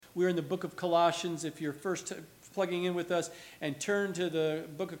We're in the book of Colossians. If you're first plugging in with us, and turn to the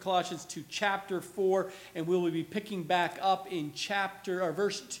book of Colossians to chapter 4, and we will be picking back up in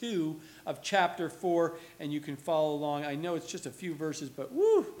verse 2 of chapter 4, and you can follow along. I know it's just a few verses, but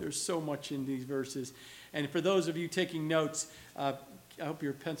there's so much in these verses. And for those of you taking notes, I hope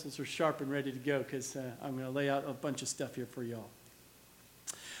your pencils are sharp and ready to go, because I'm going to lay out a bunch of stuff here for y'all.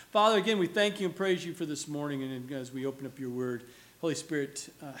 Father, again, we thank you and praise you for this morning, and as we open up your word, Holy Spirit,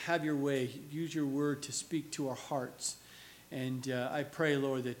 have your way. Use your word to speak to our hearts. And I pray,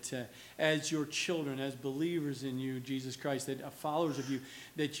 Lord, that as your children, as believers in you, Jesus Christ, that followers of you,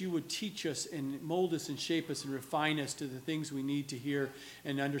 that you would teach us and mold us and shape us and refine us to the things we need to hear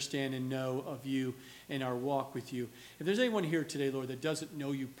and understand and know of you in our walk with you. If there's anyone here today, Lord, that doesn't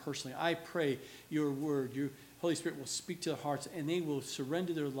know you personally, I pray your word, your Holy Spirit will speak to their hearts, and they will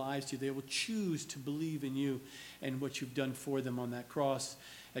surrender their lives to you. They will choose to believe in you and what you've done for them on that cross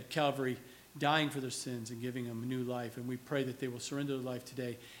at Calvary, dying for their sins and giving them a new life. And we pray that they will surrender their life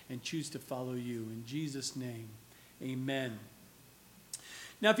today and choose to follow you. In Jesus' name, amen.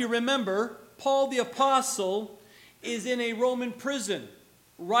 Now, if you remember, Paul the Apostle is in a Roman prison,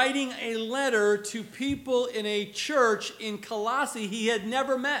 writing a letter to people in a church in Colossae he had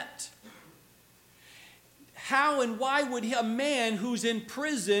never met. How and why would a man who's in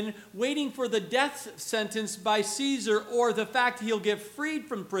prison waiting for the death sentence by Caesar, or the fact he'll get freed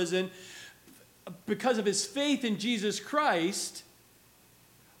from prison because of his faith in Jesus Christ,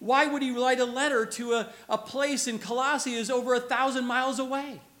 why would he write a letter to a place in Colossae is over 1,000 miles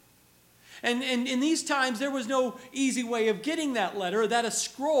away? And in these times, there was no easy way of getting that letter, that a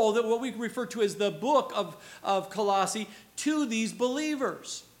scroll, that what we refer to as the book of Colossae, to these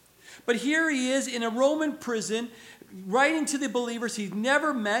believers. But here he is in a Roman prison, writing to the believers he'd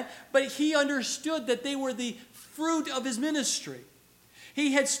never met, but he understood that they were the fruit of his ministry.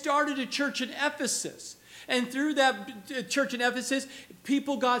 He had started a church in Ephesus, and through that church in Ephesus,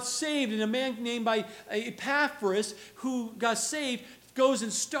 people got saved, and a man named by Epaphras, who got saved, goes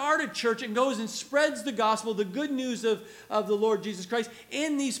and starts a church and goes and spreads the gospel, the good news of the Lord Jesus Christ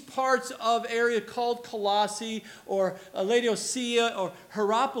in these parts of area called Colossae or Laodicea or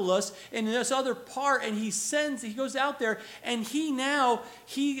Hierapolis, and in this other part, and he goes out there, and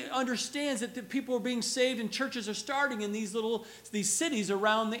he understands that the people are being saved and churches are starting in these cities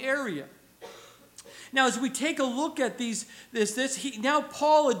around the area. Now, as we take a look at now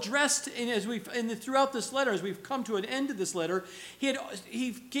Paul addressed, throughout this letter, as we've come to an end of this letter,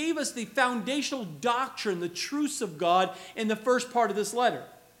 he gave us the foundational doctrine, the truths of God in the first part of this letter.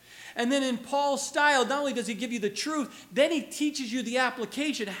 And then in Paul's style, not only does he give you the truth, then he teaches you the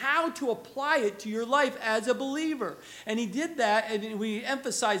application, how to apply it to your life as a believer. And he did that, and we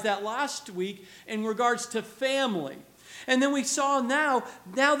emphasized that last week in regards to family. And then we saw now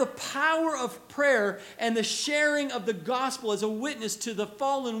the power of prayer and the sharing of the gospel as a witness to the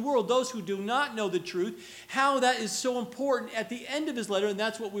fallen world, those who do not know the truth, how that is so important at the end of his letter, and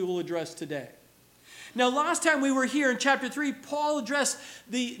that's what we will address today. Now, last time we were here in chapter 3, Paul addressed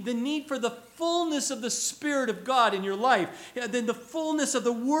the need for the fullness of the Spirit of God in your life, then the fullness of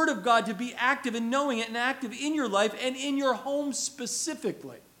the Word of God to be active in knowing it and active in your life and in your home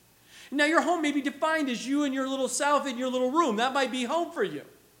specifically. Now, your home may be defined as you and your little self in your little room. That might be home for you.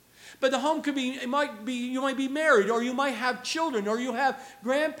 But the home you might be married, or you might have children, or you have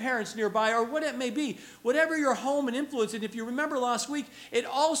grandparents nearby, or what it may be. Whatever your home and influence, and if you remember last week, it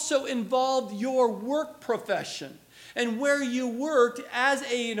also involved your work profession and where you worked as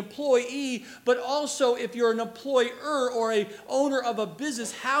an employee, but also if you're an employer or an owner of a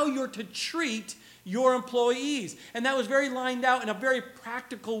business, how you're to treat your employees. And that was very lined out in a very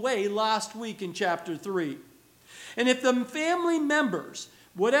practical way last week in chapter 3. And if the family members,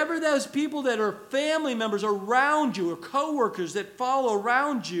 whatever those people that are family members around you or co-workers that follow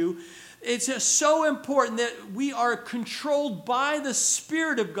around you, it's just so important that we are controlled by the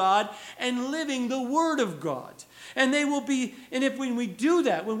Spirit of God and living the Word of God. And when we do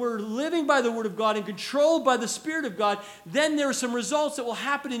that, when we're living by the Word of God and controlled by the Spirit of God, then there are some results that will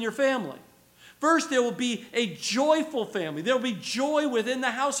happen in your family. First, there will be a joyful family. There will be joy within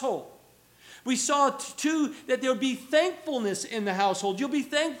the household. We saw, too, that there will be thankfulness in the household. You'll be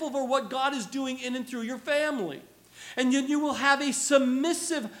thankful for what God is doing in and through your family. And you will have a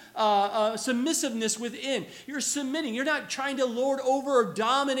submissiveness within. You're submitting. You're not trying to lord over or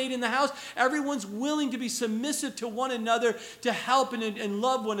dominate in the house. Everyone's willing to be submissive to one another, to help and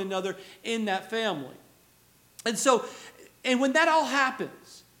love one another in that family. And when that all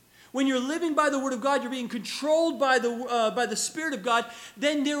happens, when you're living by the Word of God, you're being controlled by the Spirit of God,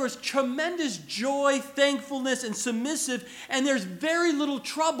 then there is tremendous joy, thankfulness, and submissive, and there's very little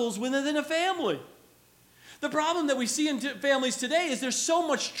troubles within a family. The problem that we see in families today is there's so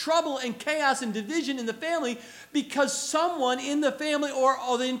much trouble and chaos and division in the family because someone in the family or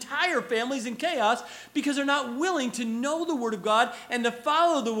the entire family is in chaos because they're not willing to know the Word of God and to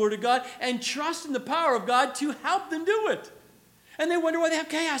follow the Word of God and trust in the power of God to help them do it. And they wonder why they have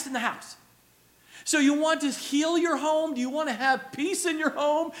chaos in the house. So you want to heal your home? Do you want to have peace in your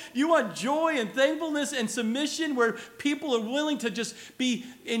home? Do you want joy and thankfulness and submission where people are willing to just be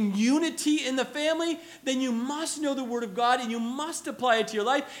in unity in the family? Then you must know the Word of God and you must apply it to your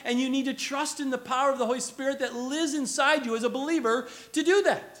life. And you need to trust in the power of the Holy Spirit that lives inside you as a believer to do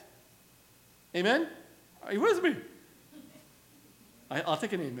that. Amen? Are you with me? I'll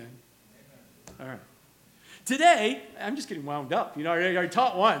take an amen. All right. Today, I'm just getting wound up. You know, I already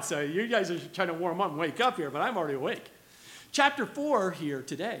taught once, so you guys are trying to warm up and wake up here, but I'm already awake. Chapter 4 here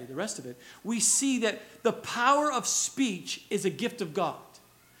today, the rest of it, we see that the power of speech is a gift of God.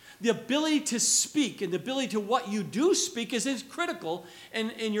 The ability to speak and the ability to what you do speak is critical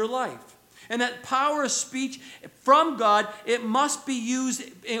in your life. And that power of speech from God, it must be used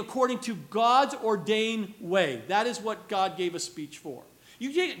according to God's ordained way. That is what God gave us speech for.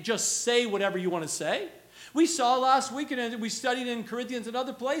 You can't just say whatever you want to say. We saw last week, and we studied in Corinthians and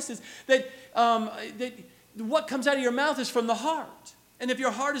other places, that what comes out of your mouth is from the heart. And if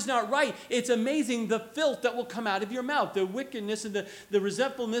your heart is not right, it's amazing the filth that will come out of your mouth. The wickedness and the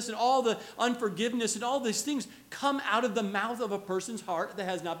resentfulness and all the unforgiveness and all these things come out of the mouth of a person's heart that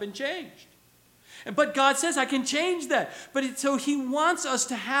has not been changed. But God says, I can change that. So he wants us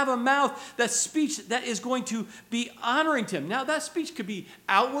to have a mouth, that speech that is going to be honoring to him. Now, that speech could be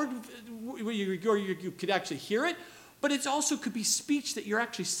outward, or you could actually hear it, but it also could be speech that you're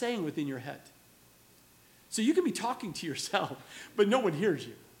actually saying within your head. So you can be talking to yourself, but no one hears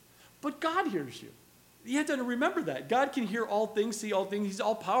you. But God hears you. You have to remember that. God can hear all things, see all things. He's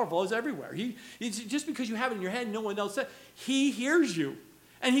all powerful. He's everywhere. Just because you have it in your head, no one else says. He hears you.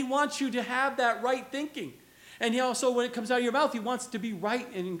 And he wants you to have that right thinking. And he also, when it comes out of your mouth, he wants it to be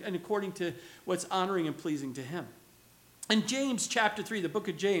right and according to what's honoring and pleasing to him. And James chapter 3, the book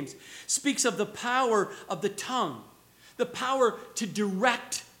of James, speaks of the power of the tongue, the power to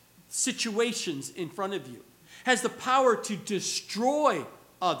direct situations in front of you, has the power to destroy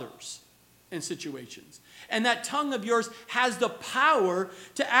others in situations. And that tongue of yours has the power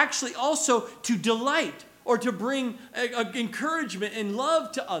to actually also to delight or to bring encouragement and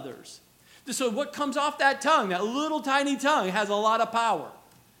love to others. So what comes off that tongue, that little tiny tongue, has a lot of power.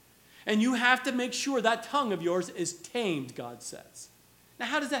 And you have to make sure that tongue of yours is tamed, God says. Now,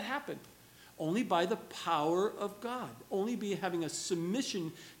 how does that happen? Only by the power of God. Only by having a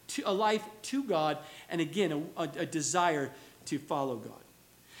submission to a life to God, and again, a desire to follow God.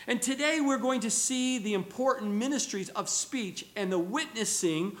 And today we're going to see the important ministries of speech and the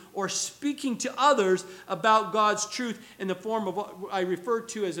witnessing or speaking to others about God's truth in the form of what I refer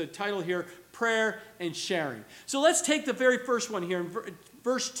to as a title here, prayer and sharing. So let's take the very first one here in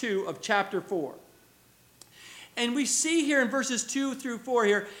verse 2 of chapter 4. And we see here in verses 2 through 4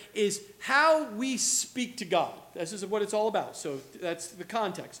 here is how we speak to God. This is what it's all about. So that's the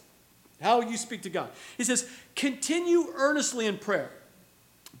context. How you speak to God. He says, continue earnestly in prayer.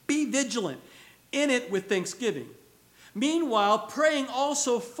 Be vigilant in it with thanksgiving. Meanwhile, praying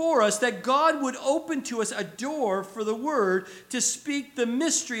also for us that God would open to us a door for the word to speak the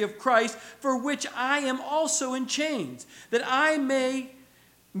mystery of Christ, for which I am also in chains, that I may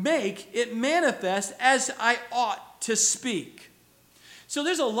make it manifest as I ought to speak. So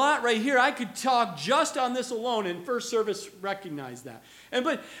there's a lot right here. I could talk just on this alone, and first service recognized that.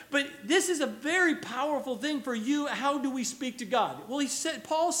 But this is a very powerful thing for you. How do we speak to God? Well,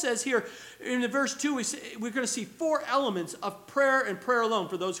 Paul says here in verse 2, we're going to see 4 elements of prayer and prayer alone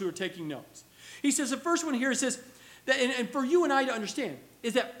for those who are taking notes. He says the first one here says that, and for you and I to understand,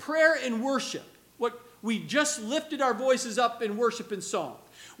 is that prayer and worship, what we just lifted our voices up in worship and song.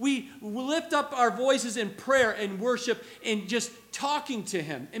 We lift up our voices in prayer and worship and just talking to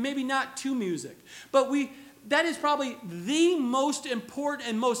him, and maybe not to music, but that is probably the most important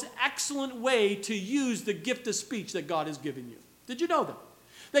and most excellent way to use the gift of speech that God has given you. Did you know that?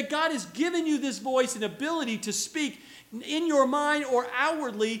 That God has given you this voice and ability to speak in your mind or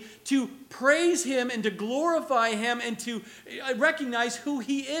outwardly to praise him and to glorify him and to recognize who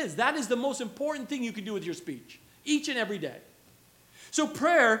he is. That is the most important thing you can do with your speech each and every day. So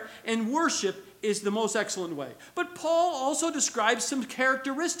prayer and worship is the most excellent way. But Paul also describes some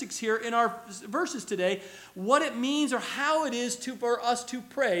characteristics here in our verses today, what it means or how it is for us to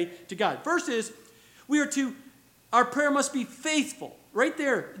pray to God. First is, our prayer must be faithful. Right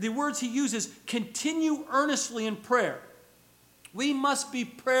there, the words he uses, continue earnestly in prayer. We must be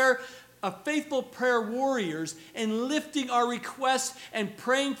faithful prayer warriors and lifting our requests and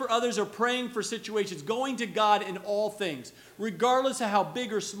praying for others or praying for situations, going to God in all things, regardless of how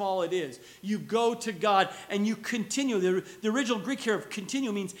big or small it is. You go to God and you continue. The original Greek here of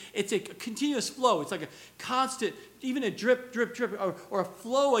continue means it's a continuous flow. It's like a constant, even a drip, drip, drip, or a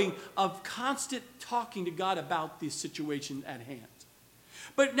flowing of constant talking to God about the situation at hand.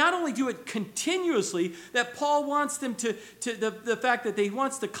 But not only do it continuously, that Paul wants them the fact that he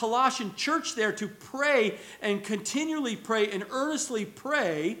wants the Colossian church there to pray and continually pray and earnestly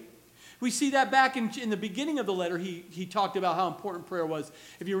pray. We see that back in the beginning of the letter, he talked about how important prayer was.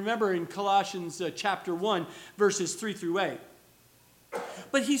 If you remember in Colossians chapter 1, verses 3 through 8.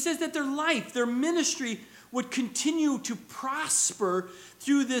 But he says that their life, their ministry would continue to prosper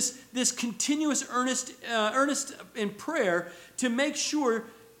through this continuous earnest in prayer to make sure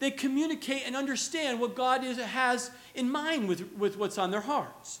they communicate and understand what God has in mind with what's on their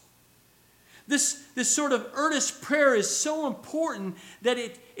hearts. This sort of earnest prayer is so important that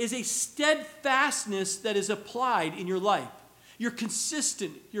it is a steadfastness that is applied in your life. You're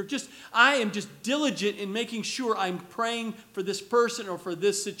consistent. I am just diligent in making sure I'm praying for this person or for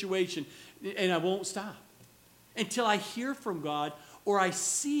this situation, and I won't stop until I hear from God or I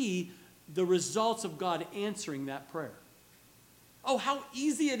see the results of God answering that prayer. Oh, how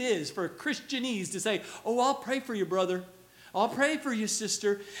easy it is for Christianese to say, oh, I'll pray for you, brother. I'll pray for you,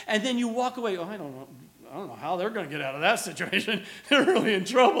 sister. And then you walk away, oh, I don't know how they're going to get out of that situation. They're really in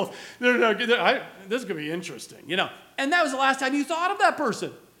trouble. This is going to be interesting, And that was the last time you thought of that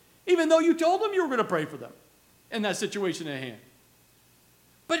person, even though you told them you were going to pray for them in that situation at hand.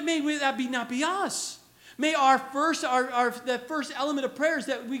 But may that not be us. May that first element of prayer is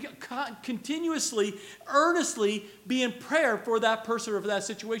that we continuously, earnestly be in prayer for that person or for that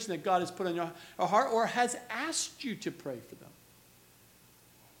situation that God has put on your heart or has asked you to pray for them.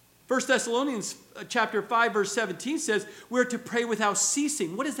 1 Thessalonians chapter 5, verse 17 says, we're to pray without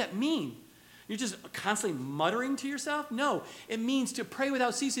ceasing. What does that mean? You're just constantly muttering to yourself? No, it means to pray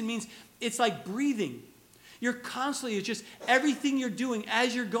without ceasing means it's like breathing. You're constantly, it's just everything you're doing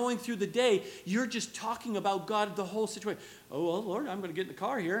as you're going through the day, you're just talking about God, the whole situation. Oh, well, Lord, I'm going to get in the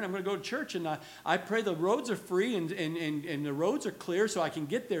car here and I'm going to go to church and I pray the roads are free and the roads are clear so I can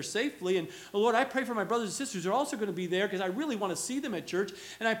get there safely. And oh, Lord, I pray for my brothers and sisters who are also going to be there because I really want to see them at church.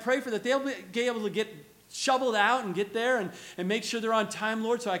 And I pray for that they'll be able to get shoveled out and get there and make sure they're on time,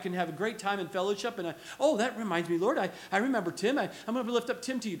 Lord, so I can have a great time in fellowship. And that reminds me, Lord, I remember Tim. I'm going to lift up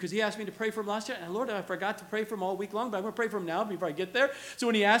Tim to you because he asked me to pray for him last year. And Lord, I forgot to pray for him all week long, but I'm going to pray for him now before I get there. So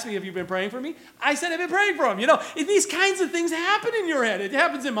when he asked me, have you been praying for me? I said, I've been praying for him. These kinds of things happen in your head. It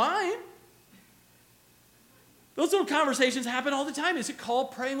happens in mine. Those little conversations happen all the time. Is it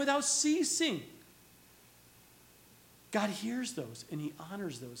called praying without ceasing? God hears those and he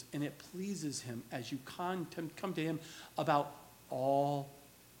honors those and it pleases him as you come to him about all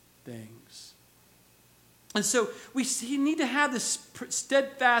things. And so we need to have this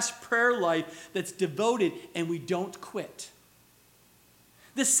steadfast prayer life that's devoted and we don't quit.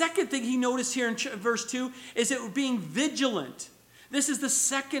 The second thing he noticed here in verse 2 is it being vigilant. This is the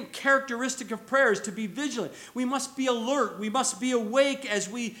second characteristic of prayer, is to be vigilant. We must be alert. We must be awake as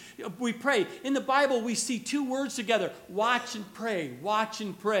we pray. In the Bible, we see two words together, watch and pray, watch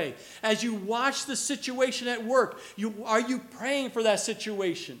and pray. As you watch the situation at work, are you praying for that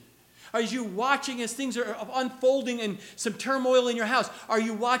situation? Are you watching as things are unfolding and some turmoil in your house? Are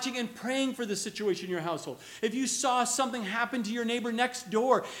you watching and praying for the situation in your household? If you saw something happen to your neighbor next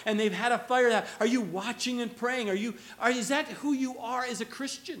door and they've had a fire, are you watching and praying? Is that who you are as a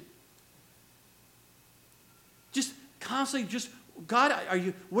Christian? Just constantly, God,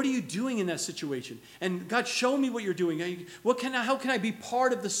 what are you doing in that situation? And God, show me what you're doing. How can I be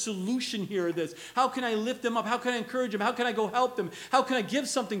part of the solution here of this? How can I lift them up? How can I encourage them? How can I go help them? How can I give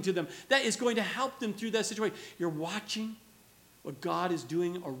something to them that is going to help them through that situation? You're watching what God is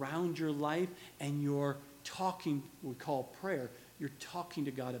doing around your life and you're talking, we call prayer, you're talking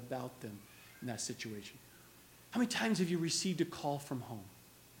to God about them in that situation. How many times have you received a call from home?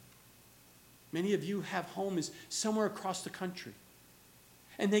 Many of you have home is somewhere across the country.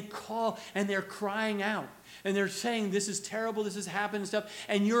 and they call and they're crying out. And they're saying, this is terrible, this has happened and stuff.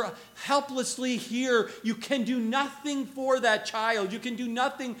 And you're helplessly here. You can do nothing for that child. You can do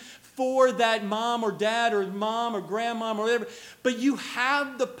nothing for that mom or dad or mom or grandmom or whatever. But you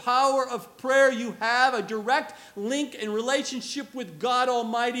have the power of prayer. You have a direct link and relationship with God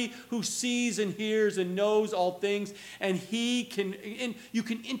Almighty, who sees and hears and knows all things. And you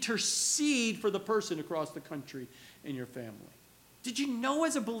can intercede for the person across the country in your family. Did you know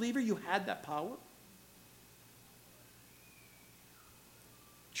as a believer you had that power?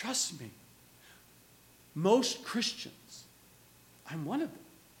 Trust me, most Christians, I'm one of them,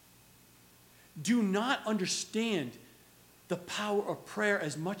 do not understand the power of prayer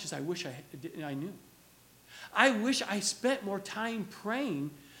as much as I wish I knew. I wish I spent more time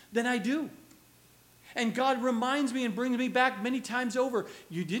praying than I do. And God reminds me and brings me back many times over.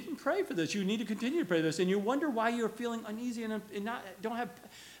 You didn't pray for this. You need to continue to pray for this. And you wonder why you're feeling uneasy and don't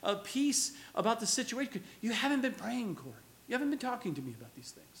have peace about the situation. You haven't been praying, Corey. You haven't been talking to me about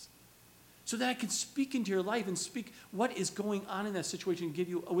these things. So that I can speak into your life and speak what is going on in that situation and give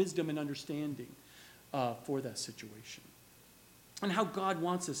you wisdom and understanding for that situation. And how God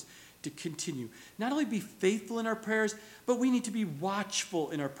wants us to continue. Not only be faithful in our prayers, but we need to be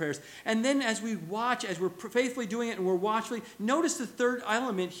watchful in our prayers. And then as we watch, as we're faithfully doing it and we're watchfully, notice the third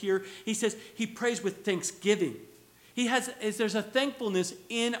element here. He says he prays with thanksgiving. There's a thankfulness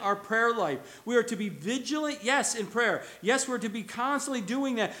in our prayer life. We are to be vigilant, yes, in prayer. Yes, we're to be constantly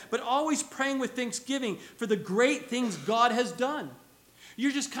doing that, but always praying with thanksgiving for the great things God has done.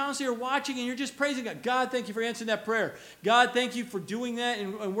 You're just constantly watching and you're just praising God. God, thank you for answering that prayer. God, thank you for doing that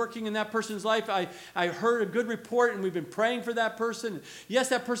and working in that person's life. I heard a good report and we've been praying for that person. Yes,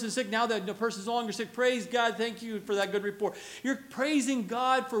 that person's sick. Now that the person's no longer sick, praise God. Thank you for that good report. You're praising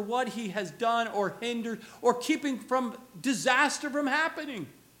God for what he has done or hindered or keeping from disaster from happening.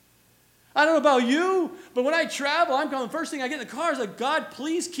 I don't know about you, but when I travel, I'm going, the first thing I get in the car is like, God,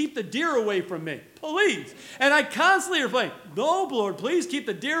 please keep the deer away from me. Please. And I constantly are playing, no, Lord, please keep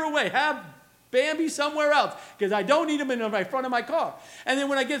the deer away. Have Bambi somewhere else because I don't need him in my front of my car. And then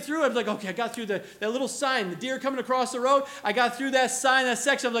when I get through, I was like, okay, I got through that little sign, the deer coming across the road. I got through that sign, that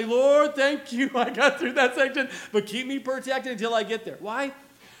section. I'm like, Lord, thank you. I got through that section, but keep me protected until I get there. Why?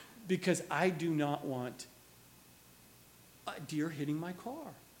 Because I do not want a deer hitting my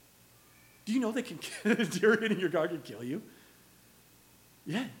car. Do you know they can get a deer hitting your car can kill you?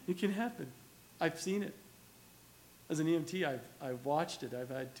 Yeah, it can happen. I've seen it. As an EMT, I've watched it. I've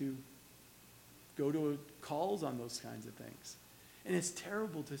had to go to calls on those kinds of things. And it's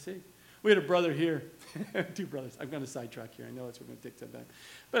terrible to see. We had a brother here, two brothers. I'm going to sidetrack here. I know it's going to take some time.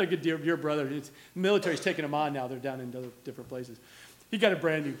 But a good dear brother. The military's taking him on now. They're down in other different places. He got a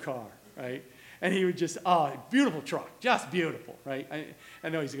brand new car, right? And he would just, beautiful truck, just beautiful, right? I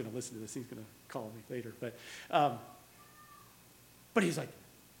know he's going to listen to this. He's going to call me later. But he's like,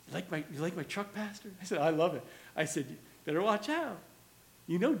 you like my truck, Pastor? I said, I love it. I said, you better watch out.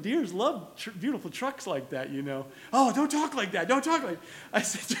 You know, deers love beautiful trucks like that, you know. Oh, don't talk like that. Don't talk like that. I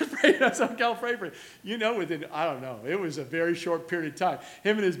said, just pray. I'll pray for it. You know, within, I don't know, it was a very short period of time.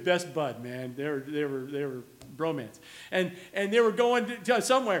 Him and his best bud, man, they were bromance. And they were going to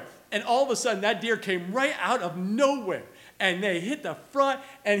somewhere, and all of a sudden that deer came right out of nowhere. And they hit the front,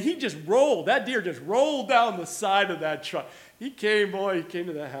 and he just rolled. That deer just rolled down the side of that truck. He came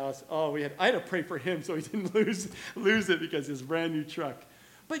to the house. I had to pray for him so he didn't lose it because his brand new truck.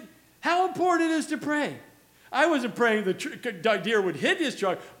 But how important it is to pray. I wasn't praying the deer would hit his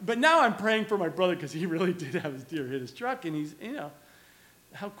truck, but now I'm praying for my brother because he really did have his deer hit his truck. And he's,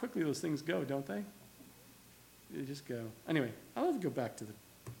 how quickly those things go, don't they? They just go. Anyway, I'll have to go back to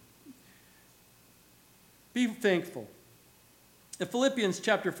be thankful. In Philippians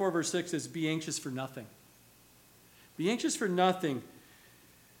chapter 4, verse 6 says, be anxious for nothing. Be anxious for nothing,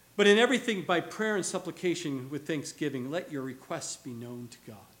 but in everything by prayer and supplication with thanksgiving, let your requests be known to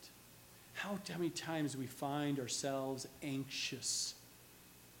God. How many times we find ourselves anxious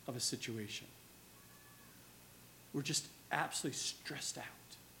of a situation? We're just absolutely stressed out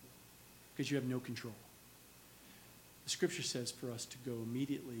because you have no control. The scripture says for us to go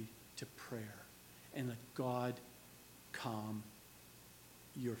immediately to prayer and let God calm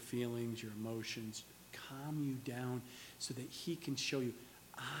your feelings, your emotions, calm you down so that he can show you,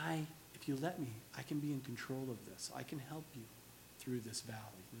 if you let me, I can be in control of this. I can help you through this valley,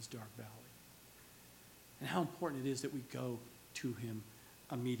 this dark valley. And how important it is that we go to him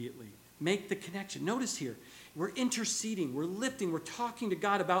immediately make the connection. Notice here, we're interceding, we're lifting, we're talking to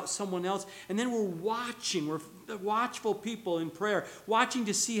God about someone else, and then we're watching. We're watchful people in prayer, watching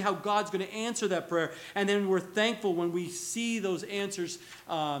to see how God's going to answer that prayer, and then we're thankful when we see those answers,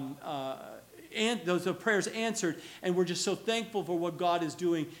 and those prayers answered, and we're just so thankful for what God is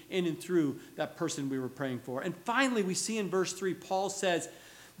doing in and through that person we were praying for. And finally, we see in verse 3, Paul says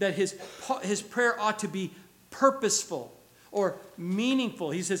that his prayer ought to be purposeful or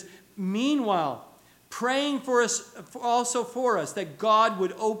meaningful. He says, meanwhile, praying for us, also for us, that God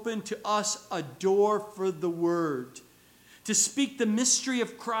would open to us a door for the word, to speak the mystery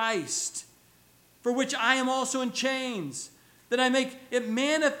of Christ, for which I am also in chains, that I make it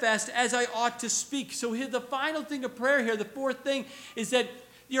manifest as I ought to speak. So here, the final thing of prayer here, the fourth thing, is that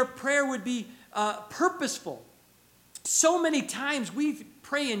your prayer would be purposeful. So many times we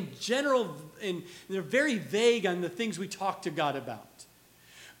pray in general, and they're very vague on the things we talk to God about.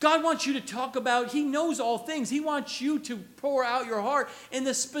 God wants you to talk about, He knows all things. He wants you to pour out your heart in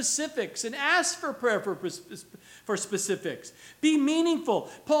the specifics and ask for prayer for specifics. Be meaningful.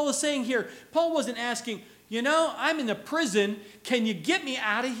 Paul is saying here, Paul wasn't asking, I'm in the prison. Can you get me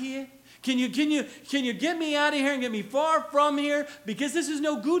out of here? Can you get me out of here and get me far from here? Because this is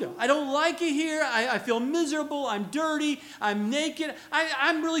no good. I don't like it here. I feel miserable. I'm dirty. I'm naked.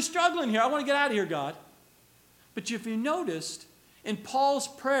 I'm really struggling here. I want to get out of here, God. But if you noticed, in Paul's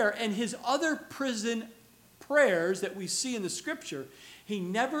prayer and his other prison prayers that we see in the scripture, he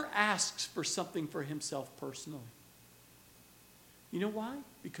never asks for something for himself personally. You know why?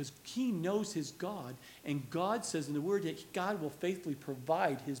 Because he knows his God, and God says in the word that God will faithfully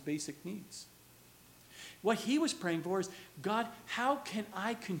provide his basic needs. What he was praying for is, God, how can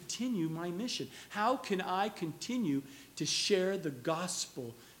I continue my mission? How can I continue to share the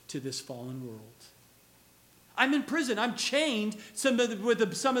gospel to this fallen world? I'm in prison. I'm chained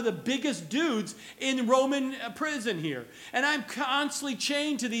with some of the biggest dudes in Roman prison here. And I'm constantly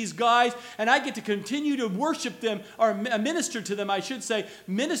chained to these guys, and I get to continue to worship them, or minister to them, I should say,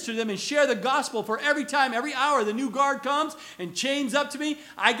 minister to them and share the gospel. For every time, every hour, the new guard comes and chains up to me,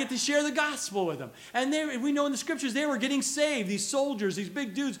 I get to share the gospel with them. And we know in the scriptures they were getting saved. These soldiers, these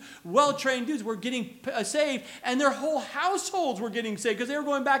big dudes, well-trained dudes were getting saved, and their whole households were getting saved because they were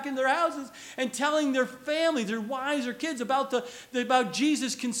going back into their houses and telling their families, their wives or kids about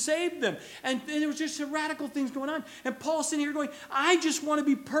Jesus can save them. And there was just some radical things going on. And Paul's sitting here going, I just want to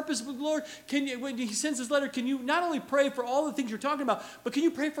be purposeful, Lord. When he sends this letter, can you not only pray for all the things you're talking about, but can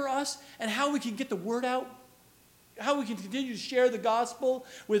you pray for us and how we can get the word out? How we can continue to share the gospel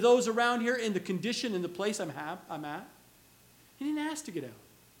with those around here in the condition and the place I'm at? He didn't ask to get out.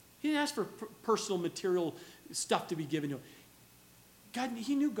 He didn't ask for personal material stuff to be given to him. God,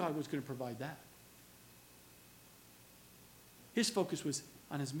 he knew God was going to provide that. His focus was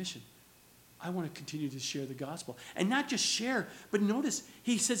on his mission. I want to continue to share the gospel. And not just share, but notice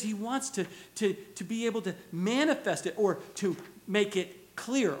he says he wants to be able to manifest it or to make it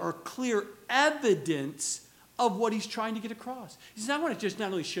clear or clear evidence of what he's trying to get across. He says, I want to just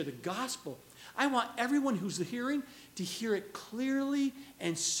not only share the gospel, I want everyone who's hearing to hear it clearly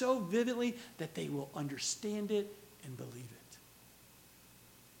and so vividly that they will understand it and believe it.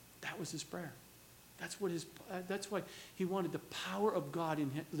 That was his prayer. That's why he wanted the power of God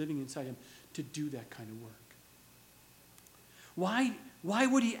living inside him to do that kind of work. Why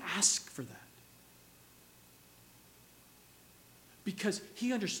would he ask for that? Because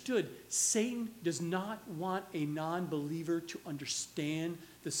he understood Satan does not want a non-believer to understand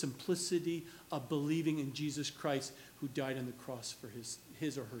the simplicity of believing in Jesus Christ who died on the cross for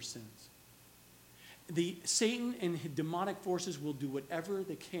his or her sins. Satan and his demonic forces will do whatever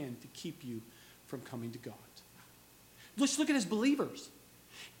they can to keep you from coming to God. Let's look at his believers.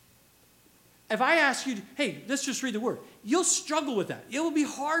 If I ask you, hey, let's just read the word, you'll struggle with that. It will be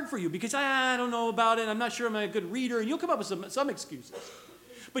hard for you because I don't know about it. I'm not sure I'm a good reader. And you'll come up with some excuses.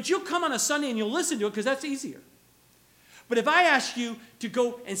 But you'll come on a Sunday and you'll listen to it because that's easier. But if I ask you to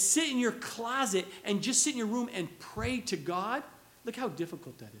go and sit in your closet and just sit in your room and pray to God, look how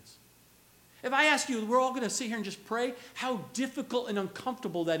difficult that is. If I ask you, we're all going to sit here and just pray, how difficult and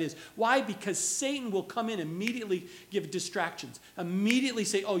uncomfortable that is. Why? Because Satan will come in and immediately give distractions. Immediately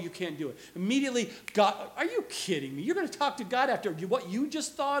say, oh, you can't do it. Immediately, God, are you kidding me? You're going to talk to God after what you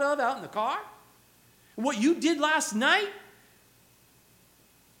just thought of out in the car? What you did last night?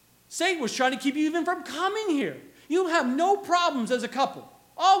 Satan was trying to keep you even from coming here. You'll have no problems as a couple.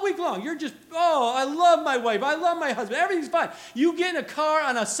 All week long, you're just, I love my wife. I love my husband. Everything's fine. You get in a car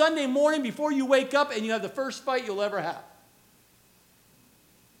on a Sunday morning before you wake up and you have the first fight you'll ever have.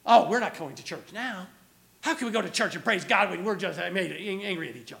 Oh, we're not going to church now. How can we go to church and praise God when we're just angry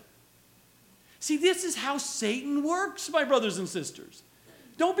at each other? See, this is how Satan works, my brothers and sisters.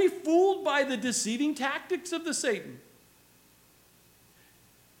 Don't be fooled by the deceiving tactics of the Satan.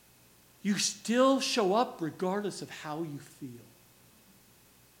 You still show up regardless of how you feel.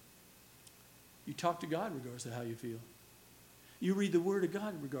 You talk to God regardless of how you feel. You read the Word of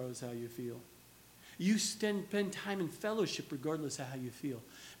God regardless of how you feel. You spend time in fellowship regardless of how you feel.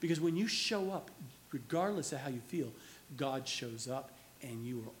 Because when you show up regardless of how you feel, God shows up and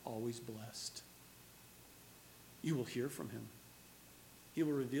you are always blessed. You will hear from him. He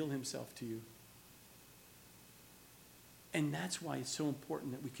will reveal himself to you. And that's why it's so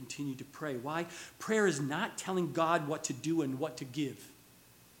important that we continue to pray. Why? Prayer is not telling God what to do and what to give.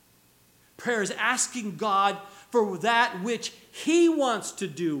 Prayer is asking God for that which he wants to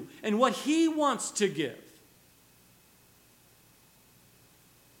do and what he wants to give.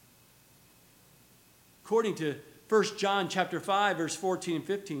 According to 1 John chapter 5, verse 14 and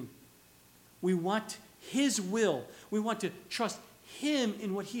 15, we want his will. We want to trust him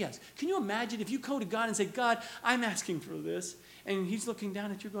in what he has. Can you imagine if you go to God and say, God, I'm asking for this, and he's looking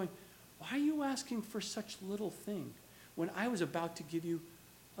down at you going, why are you asking for such little thing when I was about to give you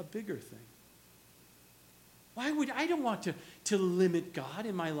a bigger thing? I don't want to limit God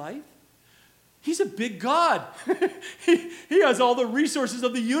in my life. He's a big God. He has all the resources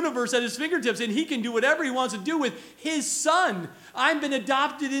of the universe at his fingertips, and he can do whatever he wants to do with his son. I've been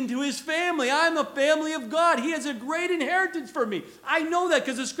adopted into his family. I'm a family of God. He has a great inheritance for me. I know that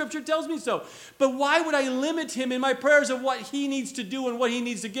because the scripture tells me so. But why would I limit him in my prayers of what he needs to do and what he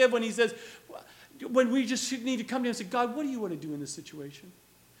needs to give when he says, when we just need to come to him and say, God, what do you want to do in this situation?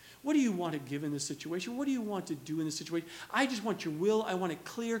 What do you want to give in this situation? What do you want to do in this situation? I just want your will. I want it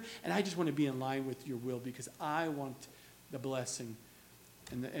clear, and I just want to be in line with your will because I want the blessing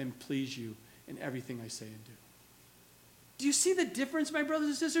and please you in everything I say and do. Do you see the difference, my brothers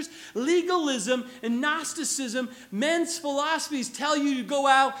and sisters? Legalism and Gnosticism, men's philosophies tell you to go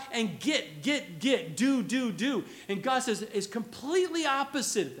out and get, do. And God says it's completely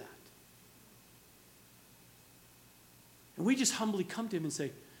opposite of that. And we just humbly come to him and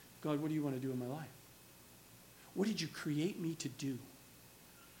say, God, what do you want to do in my life? What did you create me to do?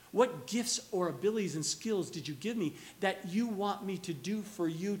 What gifts or abilities and skills did you give me that you want me to do for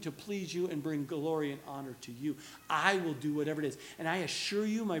you to please you and bring glory and honor to you? I will do whatever it is. And I assure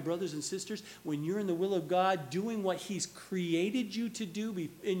you, my brothers and sisters, when you're in the will of God, doing what he's created you to do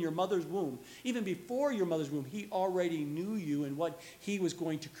in your mother's womb, even before your mother's womb, he already knew you and what he was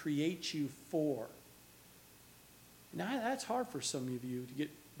going to create you for. Now, that's hard for some of you to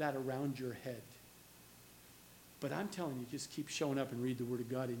get that around your head. But I'm telling you, just keep showing up and read the Word of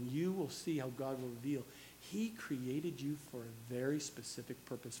God, and you will see how God will reveal. He created you for a very specific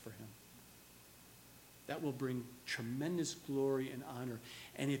purpose for him. That will bring tremendous glory and honor.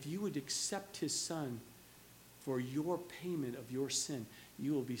 And if you would accept his son for your payment of your sin,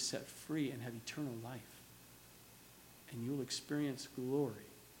 you will be set free and have eternal life. And you will experience glory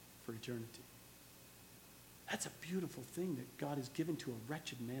for eternity. That's a beautiful thing that God has given to a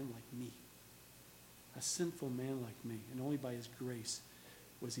wretched man like me, a sinful man like me. And only by his grace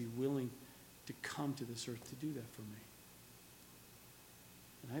was he willing to come to this earth to do that for me.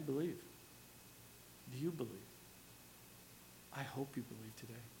 And I believe. Do you believe? I hope you believe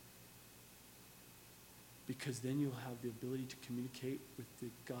today. Because then you'll have the ability to communicate with the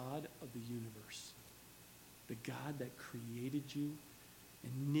God of the universe, the God that created you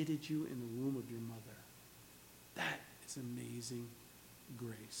and knitted you in the womb of your mother. That is amazing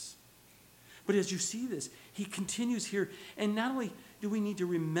grace. But as you see this, he continues here. And not only do we need to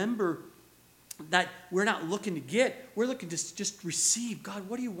remember that we're not looking to get, we're looking to just receive. God,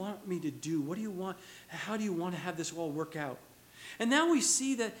 what do you want me to do? What do you want? How do you want to have this all work out? And now we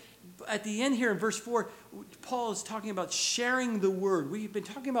see that at the end here in verse 4, Paul is talking about sharing the word. We've been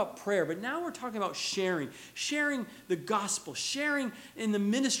talking about prayer, but now we're talking about sharing the gospel, sharing in the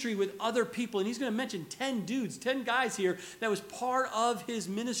ministry with other people. And he's going to mention 10 guys here that was part of his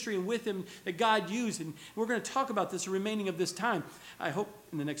ministry and with him that God used. And we're going to talk about this the remaining of this time, I hope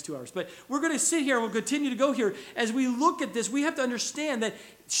in the next 2 hours. But we're going to sit here and we'll continue to go here. As we look at this, we have to understand that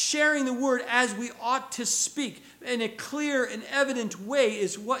sharing the word as we ought to speak in a clear and evident way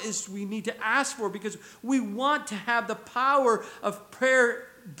is what we need to ask for, because we want to have the power of prayer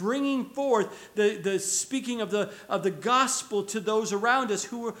bringing forth the speaking of the gospel to those around us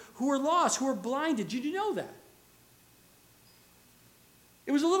who are lost, who are blinded. Did you know that?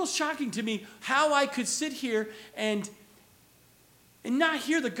 It was a little shocking to me how I could sit here and not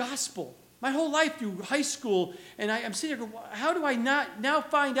hear the gospel My whole life through high school, and I'm sitting there going, how do I not now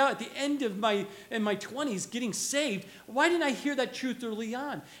find out at the end of my 20s getting saved? Why didn't I hear that truth early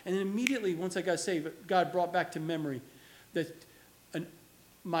on? And then immediately, once I got saved, God brought back to memory that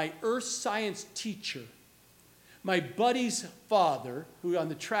my earth science teacher, my buddy's father, who on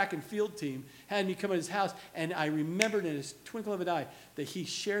the track and field team, had me come to his house, and I remembered in his twinkle of an eye that he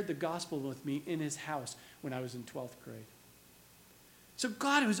shared the gospel with me in his house when I was in 12th grade. So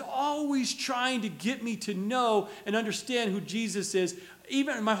God was always trying to get me to know and understand who Jesus is.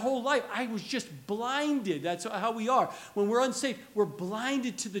 Even in my whole life, I was just blinded. That's how we are. When we're unsaved, we're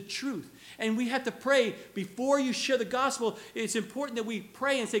blinded to the truth. And we have to pray before you share the gospel. It's important that we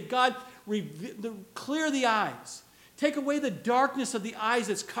pray and say, God, clear the eyes. Take away the darkness of the eyes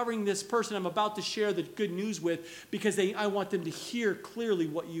that's covering this person I'm about to share the good news with, because I want them to hear clearly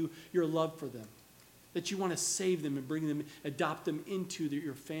what your love for them. That you want to save them and bring them, adopt them into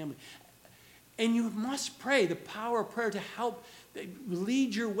your family. And you must pray, the power of prayer to help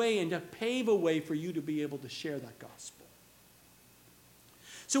lead your way and to pave a way for you to be able to share that gospel.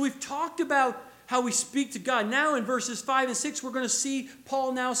 So we've talked about how we speak to God. Now in verses 5 and 6, we're going to see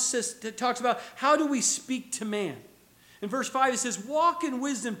Paul now talks about how do we speak to man. In verse 5 it says, walk in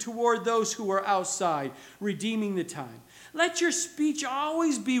wisdom toward those who are outside, redeeming the time. Let your speech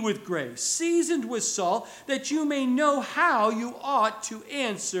always be with grace, seasoned with salt, that you may know how you ought to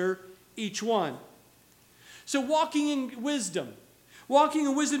answer each one. So walking in wisdom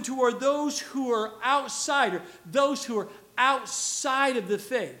toward those who are outside, or those who are outside of the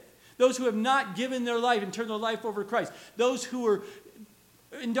faith, those who have not given their life and turned their life over to Christ, those who are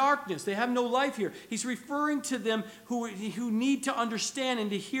in darkness, they have no life here. He's referring to them who need to understand and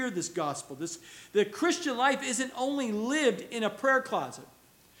to hear this gospel. The Christian life isn't only lived in a prayer closet.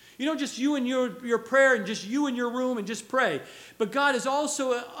 You don't just you and your prayer and just you in your room and just pray. But God is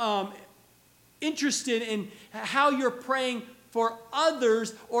also interested in how you're praying for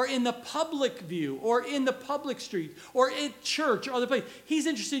others, or in the public view, or in the public street, or at church, or other place. He's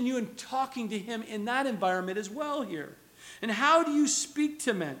interested in you and talking to him in that environment as well here. And how do you speak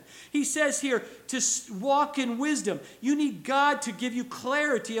to men? He says here to walk in wisdom. You need God to give you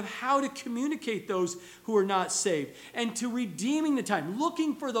clarity of how to communicate those who are not saved, and to redeeming the time,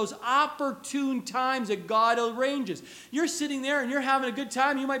 looking for those opportune times that God arranges. You're sitting there and you're having a good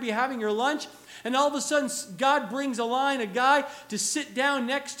time. You might be having your lunch, and all of a sudden God brings a guy to sit down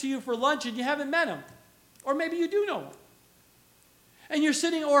next to you for lunch, and you haven't met him. Or maybe you do know him. And you're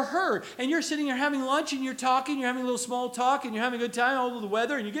sitting, or her, and you're sitting there having lunch, and you're talking, you're having a little small talk, and you're having a good time, all of the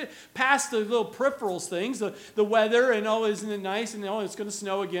weather, and you get past the little peripherals things, the weather, and oh, isn't it nice, and oh, it's going to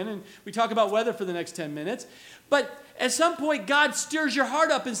snow again, and we talk about weather for the next 10 minutes. But at some point, God stirs your heart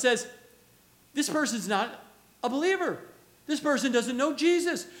up and says, this person's not a believer. This person doesn't know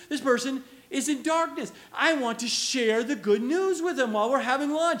Jesus. This person is in darkness. I want to share the good news with them while we're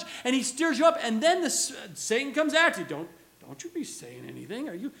having lunch. And he stirs you up, and then Satan comes at you. Don't you be saying anything.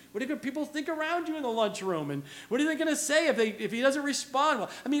 What are people think around you in the lunchroom? And what are they going to say if he doesn't respond? Well,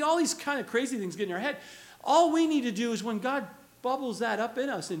 I mean, all these kind of crazy things get in our head. All we need to do is when God bubbles that up in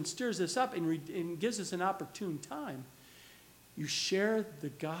us and stirs us up and gives us an opportune time, you share the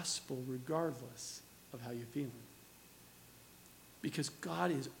gospel regardless of how you're feeling. Because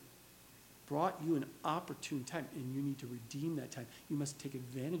God has brought you an opportune time, and you need to redeem that time. You must take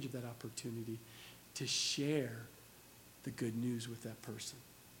advantage of that opportunity to share the good news with that person.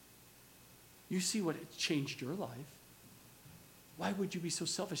 You see what changed your life. Why would you be so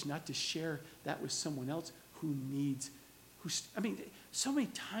selfish not to share that with someone else who needs, so many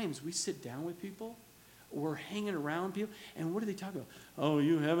times we sit down with people, or we're hanging around people, and what do they talk about? Oh,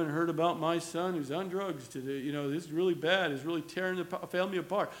 you haven't heard about my son who's on drugs today. This is really bad. It's really tearing the family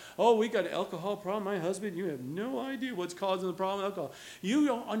apart. Oh, we got an alcohol problem. My husband, you have no idea what's causing the problem with alcohol. You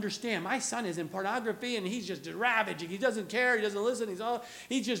don't understand. My son is in pornography, and he's just ravaging. He doesn't care. He doesn't listen.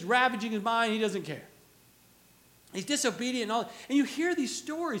 He's just ravaging his mind. He doesn't care. He's disobedient and all. And you hear these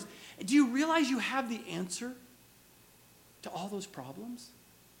stories. Do you realize you have the answer to all those problems?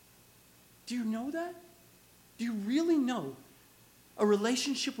 Do you know that? Do you really know a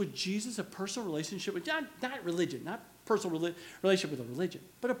relationship with Jesus, a personal relationship with, not religion, not personal relationship with a religion,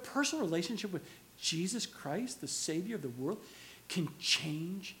 but a personal relationship with Jesus Christ, the Savior of the world, can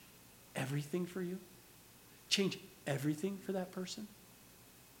change everything for you? Change everything for that person?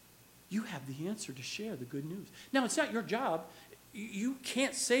 You have the answer to share the good news. Now, it's not your job. You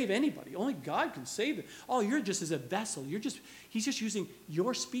can't save anybody. Only God can save them. All you're just is a vessel. He's just using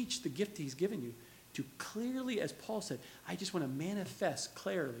your speech, the gift he's given you, to clearly, as Paul said, I just want to manifest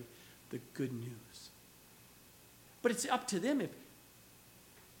clearly the good news. But it's up to them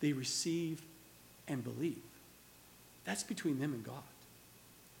they receive and believe. That's between them and God.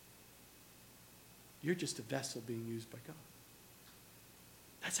 You're just a vessel being used by God.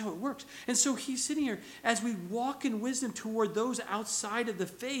 That's how it works. And so he's sitting here as we walk in wisdom toward those outside of the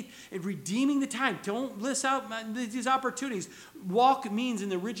faith and redeeming the time. Don't miss out these opportunities. Walk means in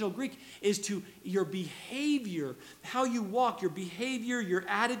the original Greek is to your behavior, how you walk, your behavior, your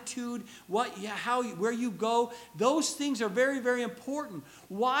attitude, where you go. Those things are very, very important.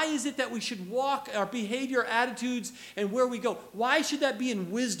 Why is it that we should walk our behavior, attitudes, and where we go? Why should that be in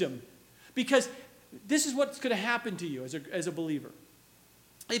wisdom? Because this is what's going to happen to you as a believer.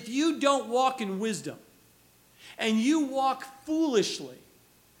 If you don't walk in wisdom and you walk foolishly,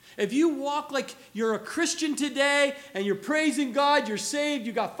 if you walk like you're a Christian today and you're praising God, you're saved,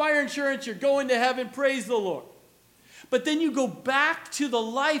 you got fire insurance, you're going to heaven, praise the Lord. But then you go back to the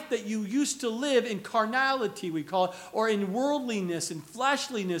life that you used to live in carnality, we call it, or in worldliness and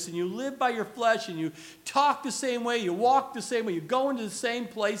fleshliness, and you live by your flesh and you talk the same way, you walk the same way, you go into the same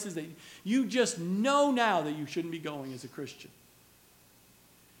places that you just know now that you shouldn't be going as a Christian.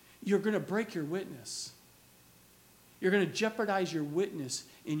 You're going to break your witness. You're going to jeopardize your witness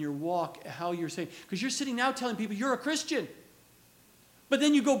in your walk, how you're saying. Because you're sitting now telling people you're a Christian. But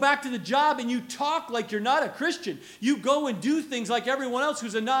then you go back to the job and you talk like you're not a Christian. You go and do things like everyone else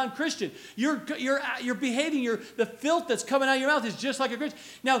who's a non-Christian. You're behaving, the filth that's coming out of your mouth is just like a Christian.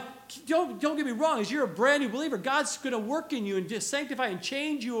 Now, don't get me wrong. As you're a brand new believer, God's going to work in you and just sanctify and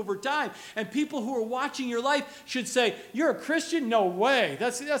change you over time. And people who are watching your life should say, you're a Christian? No way.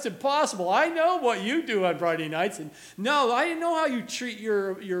 That's impossible. I know what you do on Friday nights. And no, I know how you treat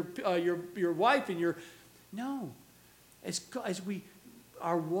your wife and your... No. As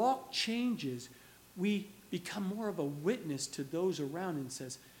our walk changes, we become more of a witness to those around and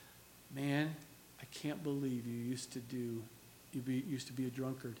says, man, I can't believe you used to be a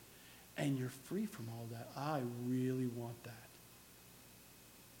drunkard and you're free from all that. I really want that.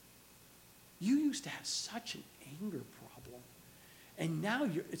 You used to have such an anger problem and now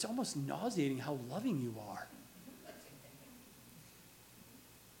it's almost nauseating how loving you are.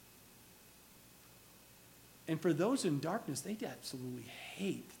 And for those in darkness, they absolutely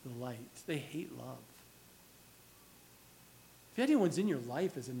hate the light. They hate love. If anyone's in your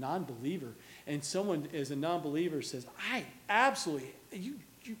life as a non-believer, and someone as a non-believer says, I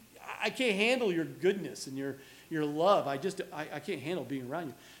can't handle your goodness and your love. I can't handle being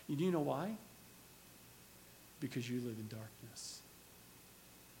around you. Do you know why? Because you live in darkness.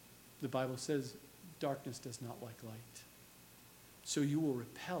 The Bible says darkness does not like light. So you will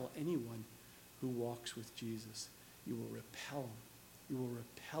repel anyone who walks with Jesus. You will repel him. You will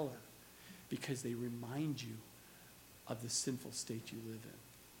repel her because they remind you of the sinful state you live in.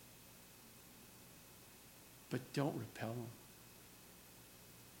 But don't repel them.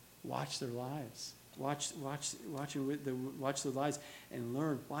 Watch their lives. Watch their lives and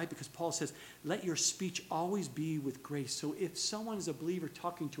learn. Why? Because Paul says, let your speech always be with grace. So if someone is a believer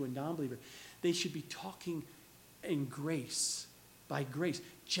talking to a non-believer, they should be talking in grace, by grace,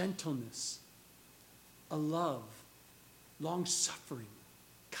 gentleness, a love, long-suffering,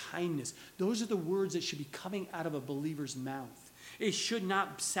 kindness. Those are the words that should be coming out of a believer's mouth. It should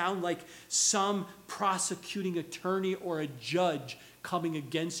not sound like some prosecuting attorney or a judge coming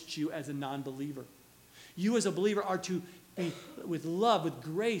against you as a non-believer. You as a believer are to be with love, with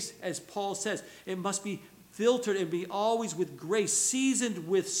grace, as Paul says. It must be filtered and be always with grace, seasoned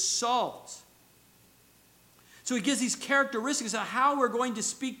with salt. So he gives these characteristics of how we're going to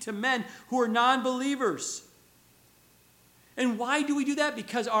speak to men who are non-believers. And why do we do that?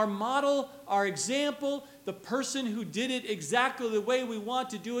 Because our model, our example, the person who did it exactly the way we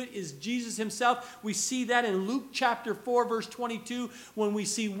want to do it is Jesus himself. We see that in Luke chapter 4, verse 22, when we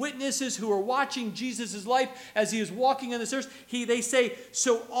see witnesses who are watching Jesus' life as he is walking on this earth. They say,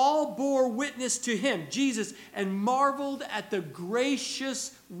 so all bore witness to him, Jesus, and marveled at the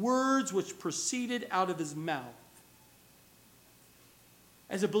gracious words which proceeded out of his mouth.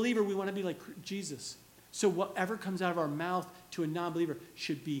 As a believer, we want to be like Jesus. So whatever comes out of our mouth to a non-believer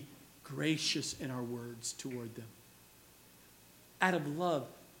should be gracious in our words toward them. Out of love,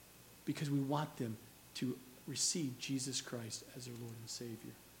 because we want them to receive Jesus Christ as their Lord and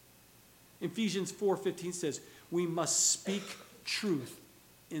Savior. Ephesians 4:15 says, we must speak truth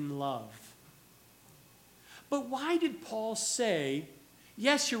in love. But why did Paul say,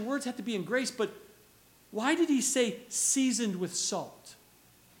 yes, your words have to be in grace, but why did he say seasoned with salt?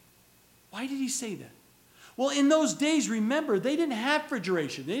 Why did he say that? Well, in those days, remember, they didn't have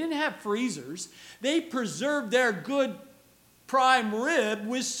refrigeration. They didn't have freezers. They preserved their good prime rib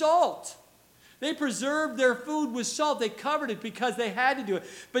with salt. They preserved their food with salt. They covered it because they had to do it.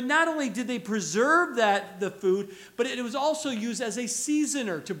 But not only did they preserve the food, but it was also used as a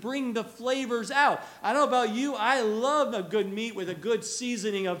seasoner to bring the flavors out. I don't know about you, I love a good meat with a good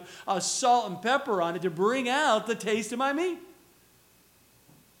seasoning of salt and pepper on it to bring out the taste of my meat.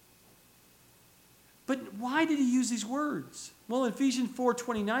 But why did he use these words? Well, Ephesians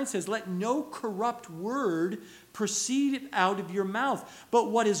 4:29 says, "Let no corrupt word proceed out of your mouth, but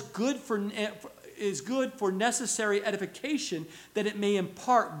what is good for necessary edification, that it may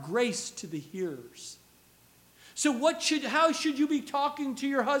impart grace to the hearers." So how should you be talking to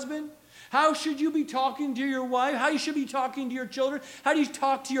your husband? How should you be talking to your wife? How you should be talking to your children? How do you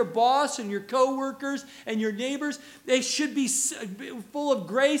talk to your boss and your coworkers and your neighbors? They should be full of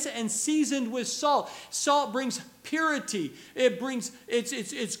grace and seasoned with salt. Salt brings purity.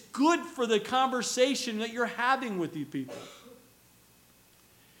 It's good for the conversation that you're having with these people.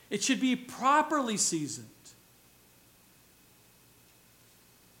 It should be properly seasoned.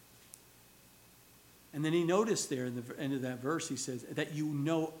 And then he noticed there in the end of that verse, he says, that you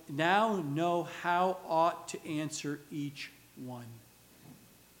now know how ought to answer each one.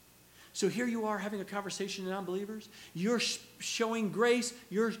 So here you are having a conversation with non-believers. You're showing grace.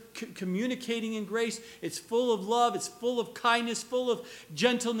 You're communicating in grace. It's full of love. It's full of kindness, full of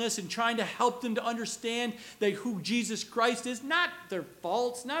gentleness, and trying to help them to understand that who Jesus Christ is. Not their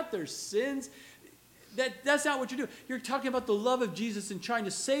faults, not their sins. That's not what you're doing. You're talking about the love of Jesus and trying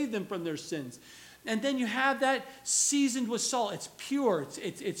to save them from their sins. And then you have that seasoned with salt. It's pure.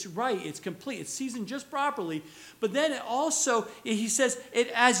 It's right. It's complete. It's seasoned just properly. But then it also, he says,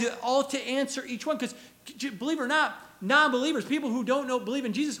 it as you ought to answer each one. Because believe it or not, non-believers, people who don't believe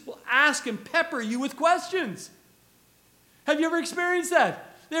in Jesus, will ask and pepper you with questions. Have you ever experienced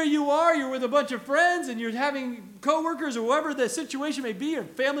that? There you are, you're with a bunch of friends, and you're having coworkers or whoever the situation may be, or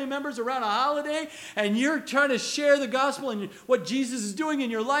family members around a holiday, and you're trying to share the gospel and what Jesus is doing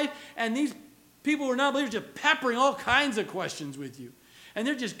in your life, and these people who are not believers just peppering all kinds of questions with you. And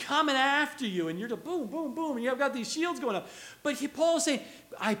they're just coming after you. And you're just boom, boom, boom. And you've got these shields going up. But Paul is saying,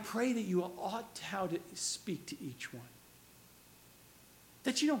 I pray that you ought how to speak to each one.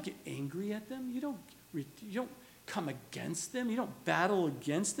 That you don't get angry at them. You don't come against them. You don't battle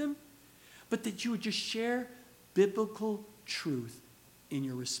against them. But that you would just share biblical truth in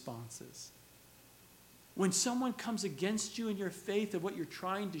your responses. When someone comes against you in your faith of what you're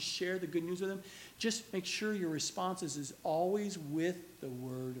trying to share the good news with them, just make sure your responses is always with the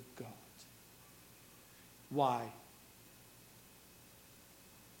Word of God. Why?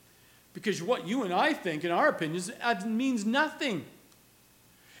 Because what you and I think, in our opinions, means nothing.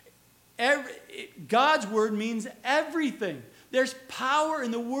 God's Word means everything. There's power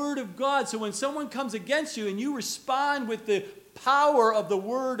in the Word of God. So when someone comes against you and you respond with the power of the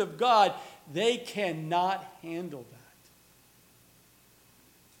Word of God, they cannot handle that.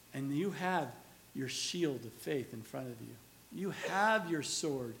 And you have your shield of faith in front of you. You have your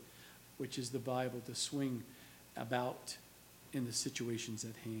sword, which is the Bible, to swing about in the situations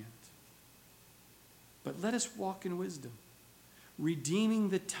at hand. But let us walk in wisdom, redeeming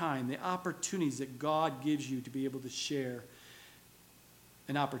the time, the opportunities that God gives you to be able to share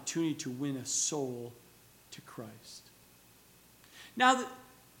an opportunity to win a soul to Christ. Now,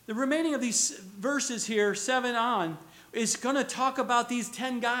 the remaining of these verses here, 7 on, is going to talk about these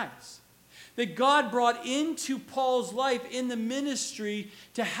 10 guys that God brought into Paul's life in the ministry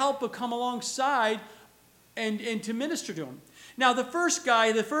to help him come alongside and to minister to him. Now, the first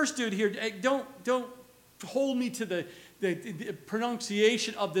dude here, don't hold me to the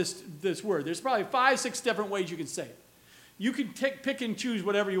pronunciation of this word. There's probably 5, 6 different ways you can say it. You can pick and choose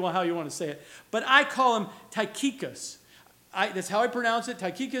whatever you want, how you want to say it. But I call him Tychicus. That's how I pronounce it,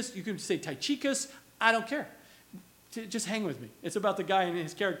 Tychicus. You can say Tychicus. I don't care. Just hang with me. It's about the guy and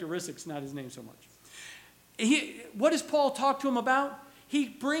his characteristics, not his name so much. What does Paul talk to him about? He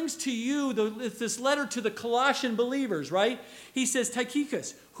brings to you this letter to the Colossian believers, right? He says,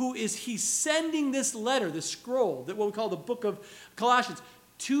 Tychicus, he's sending this letter, the scroll, what we call the book of Colossians,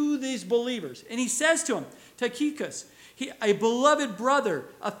 to these believers. And he says to him, Tychicus, a beloved brother,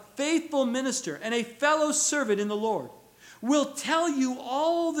 a faithful minister, and a fellow servant in the Lord, will tell you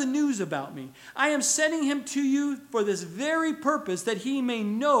all the news about me. I am sending him to you for this very purpose, that he may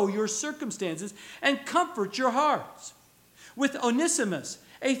know your circumstances and comfort your hearts. With Onesimus,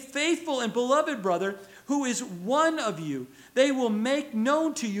 a faithful and beloved brother, who is one of you, they will make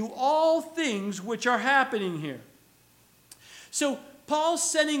known to you all things which are happening here. So Paul's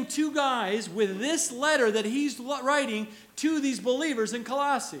sending 2 guys with this letter that he's writing to these believers in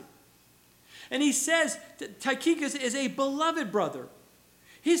Colossae. And he says Tychicus is a beloved brother.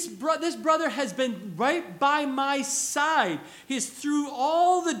 This brother has been right by my side. He's through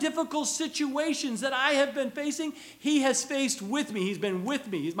all the difficult situations that I have been facing, he has faced with me. He's been with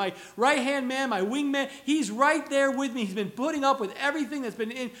me. He's my right-hand man, my wingman. He's right there with me. He's been putting up with everything that's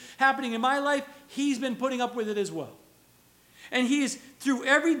been happening in my life. He's been putting up with it as well. And he is, through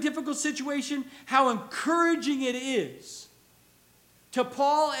every difficult situation, how encouraging it is to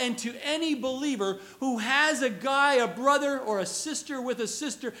Paul and to any believer who has a guy, a brother, or a sister with a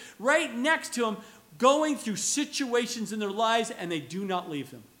sister right next to him going through situations in their lives and they do not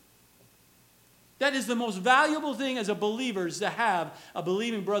leave them. That is the most valuable thing as a believer, is to have a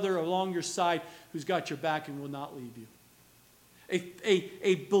believing brother along your side who's got your back and will not leave you.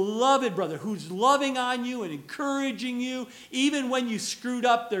 A beloved brother who's loving on you and encouraging you, even when you screwed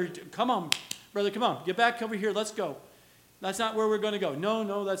up. Come on, brother, come on. Get back over here. Let's go. That's not where we're going to go.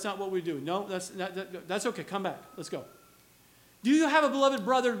 No, that's not what we do. No, that's okay. Come back. Let's go. Do you have a beloved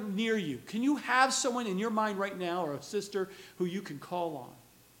brother near you? Can you have someone in your mind right now, or a sister, who you can call on?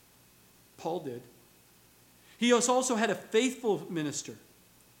 Paul did. He also had a faithful minister.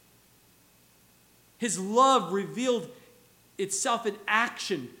 His love revealed itself in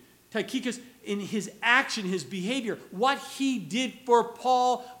action. Tychicus, in his action, his behavior, what he did for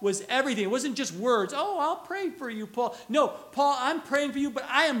Paul was everything. It wasn't just words. Oh, I'll pray for you, Paul. No, Paul, I'm praying for you, but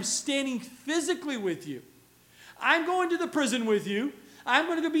I am standing physically with you. I'm going to the prison with you. I'm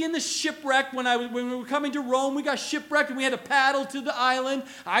going to be in the shipwreck. When we were coming to Rome, we got shipwrecked and we had to paddle to the island.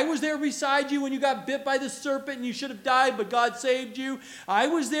 I was there beside you when you got bit by the serpent and you should have died, but God saved you. I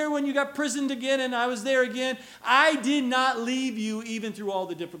was there when you got prisoned again, and I was there again. I did not leave you even through all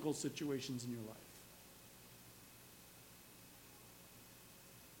the difficult situations in your life.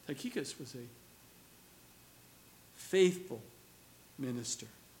 Tychicus was a faithful minister.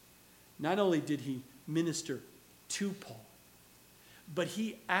 Not only did he minister to Paul, but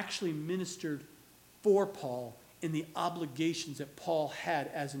he actually ministered for Paul in the obligations that Paul had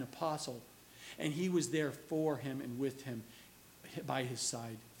as an apostle. And he was there for him and with him, by his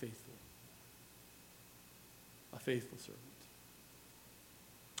side, faithfully. A faithful servant.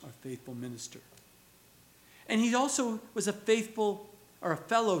 A faithful minister. And he also was a faithful, or a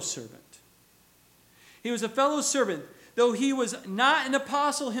fellow servant. He was a fellow servant, though he was not an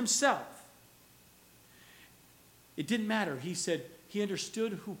apostle himself. It didn't matter. He said, he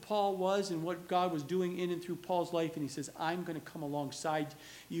understood who Paul was and what God was doing in and through Paul's life. And he says, I'm going to come alongside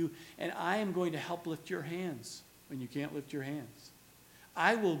you and I am going to help lift your hands when you can't lift your hands.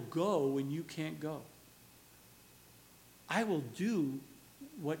 I will go when you can't go. I will do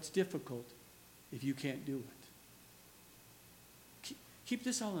what's difficult if you can't do it. Keep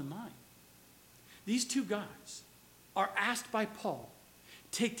this all in mind. These two guys are asked by Paul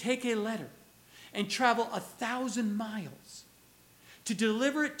to take a letter and travel 1,000 miles to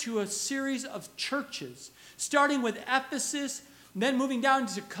deliver it to a series of churches, starting with Ephesus, then moving down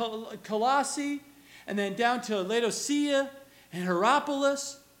to Colossae, and then down to Laodicea and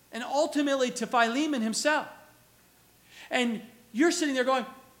Hierapolis, and ultimately to Philemon himself. And you're sitting there going,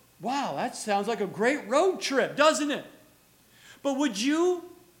 wow, that sounds like a great road trip, doesn't it? But would you,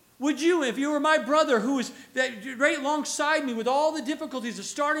 if you were my brother who was right alongside me with all the difficulties of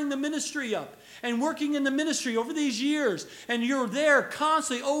starting the ministry up and working in the ministry over these years, and you're there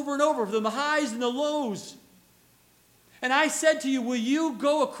constantly over and over, the highs and the lows. And I said to you, will you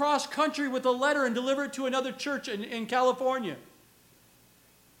go across country with a letter and deliver it to another church in California?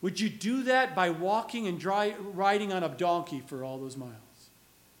 Would you do that by walking and riding on a donkey for all those miles?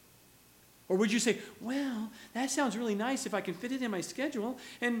 Or would you say, well, that sounds really nice if I can fit it in my schedule,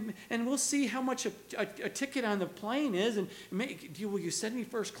 and we'll see how much a ticket on the plane is, and will you send me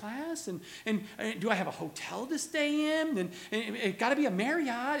first class, and do I have a hotel to stay in, and it got to be a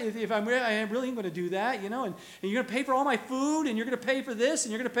Marriott if I really am going to do that, and you're going to pay for all my food, and you're going to pay for this,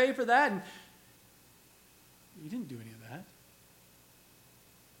 and you're going to pay for that, and you didn't do any of that.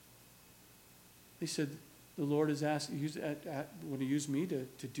 They said, the Lord has asked, want to use me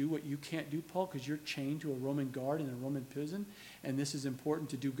to do what you can't do, Paul, because you're chained to a Roman guard in a Roman prison, and this is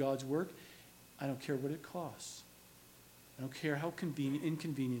important to do God's work. I don't care what it costs. I don't care how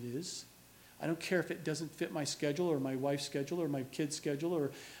inconvenient it is. I don't care if it doesn't fit my schedule or my wife's schedule or my kid's schedule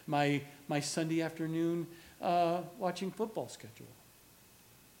or my Sunday afternoon watching football schedule.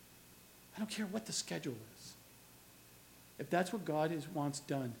 I don't care what the schedule is. If that's what God wants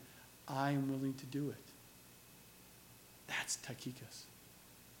done, I am willing to do it. That's Tychicus.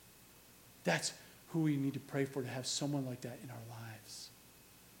 That's who we need to pray for, to have someone like that in our lives.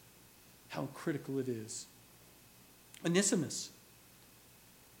 How critical it is. Onesimus,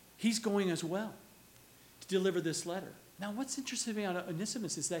 he's going as well to deliver this letter. Now, what's interesting about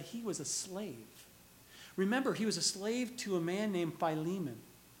Onesimus is that he was a slave. Remember, he was a slave to a man named Philemon.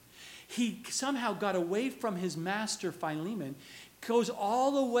 He somehow got away from his master Philemon, goes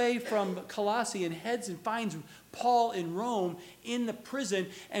all the way from Colossae and heads and finds Paul in Rome in the prison.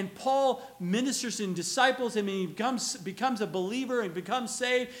 And Paul ministers and disciples him, and he becomes a believer and becomes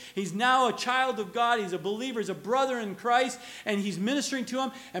saved. He's now a child of God. He's a believer. He's a brother in Christ. And he's ministering to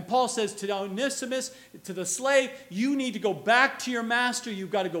him. And Paul says to Onesimus, to the slave, you need to go back to your master.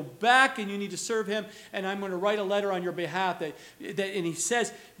 You've got to go back and you need to serve him. And I'm going to write a letter on your behalf. And he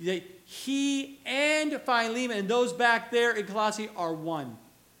says that he and Philemon and those back there in Colossae are one.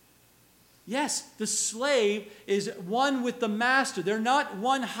 Yes, the slave is one with the master. They're not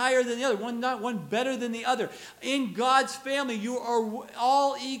one higher than the other, not one better than the other. In God's family, you are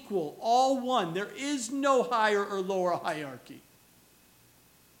all equal, all one. There is no higher or lower hierarchy.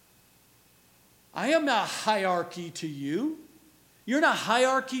 I am not hierarchy to you. You're not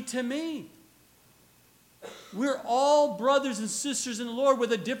hierarchy to me. We're all brothers and sisters in the Lord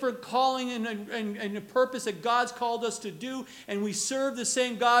with a different calling and a purpose that God's called us to do. And we serve the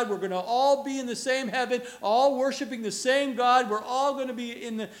same God. We're going to all be in the same heaven, all worshiping the same God. We're all going to be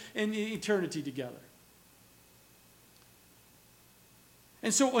in eternity together.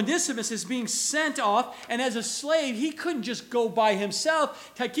 And so Onesimus is being sent off, and as a slave, he couldn't just go by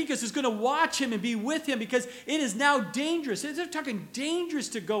himself. Tychicus is going to watch him and be with him because it is now dangerous. They're talking dangerous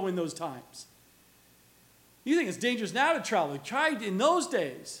to go in those times. You think it's dangerous now to travel. Try in those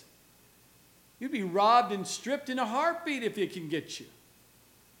days. You'd be robbed and stripped in a heartbeat if it can get you.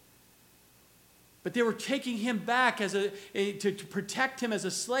 But they were taking him back to protect him as a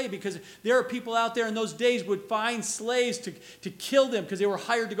slave, because there are people out there in those days would find slaves to kill them because they were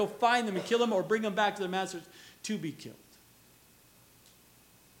hired to go find them and kill them or bring them back to their masters to be killed.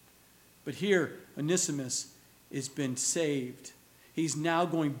 But here, Onesimus has been saved. He's now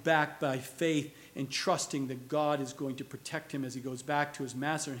going back by faith and trusting that God is going to protect him as he goes back to his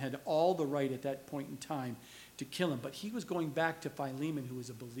master, and had all the right at that point in time to kill him. But he was going back to Philemon, who was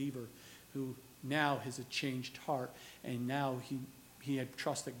a believer, who now has a changed heart, and now he had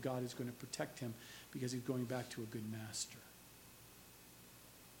trust that God is going to protect him because he's going back to a good master.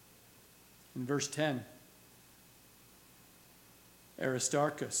 In verse 10,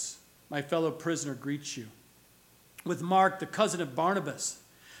 Aristarchus, my fellow prisoner, greets you, with Mark, the cousin of Barnabas,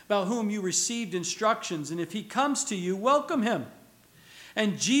 about whom you received instructions, and if he comes to you, welcome him.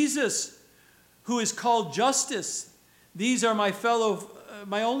 And Jesus, who is called Justus, these are my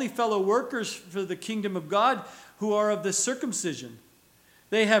only fellow workers for the kingdom of God, who are of the circumcision.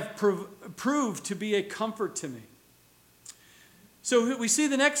 They have proved to be a comfort to me. So we see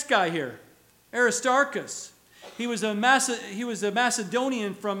the next guy here, Aristarchus. He was a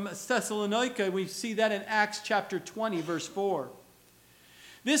Macedonian from Thessalonica. We see that in Acts chapter 20, verse 4.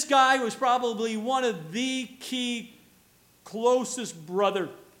 This guy was probably one of the key closest brother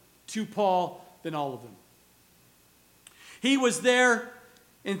to Paul than all of them. He was there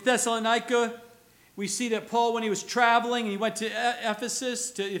in Thessalonica. We see that Paul, when he was traveling, he went to Ephesus,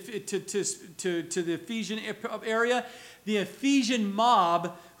 to the Ephesian area. The Ephesian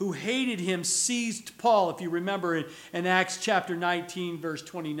mob who hated him seized Paul, if you remember in Acts chapter 19, verse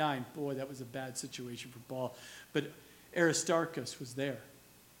 29. Boy, that was a bad situation for Paul. But Aristarchus was there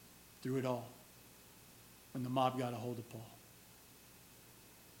through it all when the mob got a hold of Paul.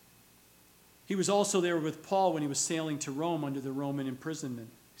 He was also there with Paul when he was sailing to Rome under the Roman imprisonment.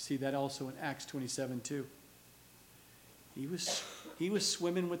 See that also in Acts 27 too. He was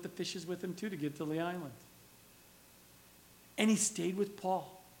swimming with the fishes with him too to get to the island. And he stayed with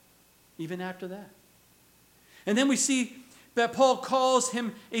Paul even after that. And then we see that Paul calls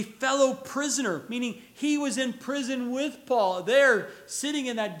him a fellow prisoner, meaning he was in prison with Paul, there sitting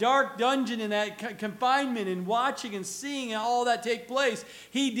in that dark dungeon, in that confinement, and watching and seeing all that take place.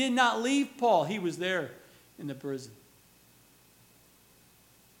 He did not leave Paul. He was there in the prison.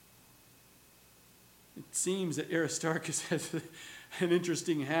 It seems that Aristarchus has an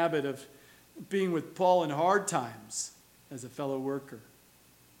interesting habit of being with Paul in hard times as a fellow worker.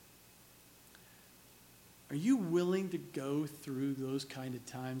 Are you willing to go through those kind of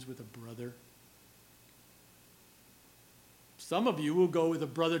times with a brother? Some of you will go with a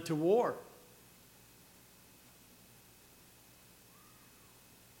brother to war.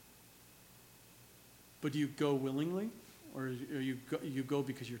 But do you go willingly, or you go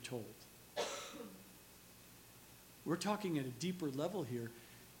because you're told? We're talking at a deeper level here.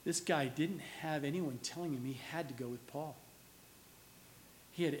 This guy didn't have anyone telling him he had to go with Paul.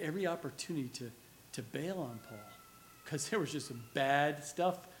 He had every opportunity to bail on Paul because there was just some bad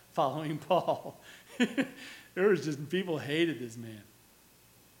stuff following Paul. There was just people hated this man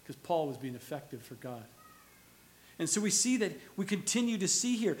because Paul was being effective for God. And so we see that we continue to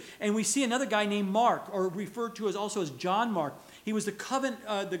see here. And we see another guy named Mark, or referred to as also as John Mark. He was the cousin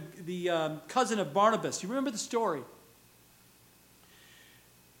of Barnabas. You remember the story?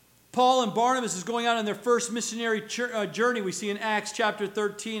 Paul and Barnabas is going out on their first missionary journey we see in Acts chapter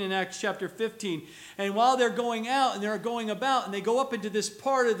 13 and Acts chapter 15. And while they're going out and they're going about and they go up into this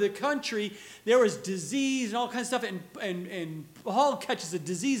part of the country, there was disease and all kinds of stuff. And Paul catches a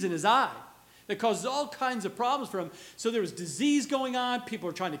disease in his eye that causes all kinds of problems for him. So there was disease going on. People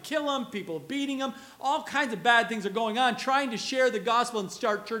are trying to kill him. People are beating him. All kinds of bad things are going on, trying to share the gospel and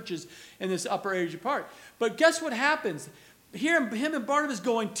start churches in this upper Asia part. But guess what happens? Here, him and Barnabas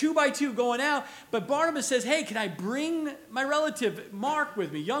going 2 by 2, going out. But Barnabas says, hey, can I bring my relative Mark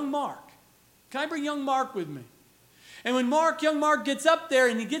with me, young Mark? Can I bring young Mark with me? And when young Mark gets up there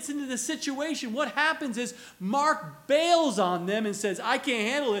and he gets into the situation, what happens is Mark bails on them and says, I can't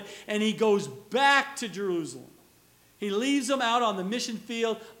handle it. And he goes back to Jerusalem. He leaves them out on the mission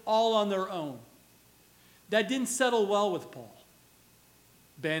field all on their own. That didn't settle well with Paul,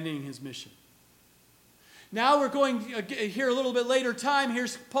 abandoning his mission. Now we're going here a little bit later time.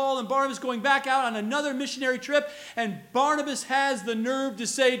 Here's Paul and Barnabas going back out on another missionary trip. And Barnabas has the nerve to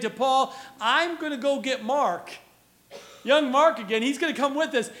say to Paul, I'm going to go get Mark. Young Mark again. He's going to come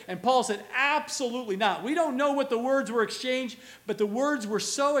with us. And Paul said, absolutely not. We don't know what the words were exchanged, but the words were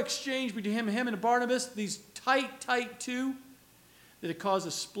so exchanged between him and Barnabas, these tight two, that it caused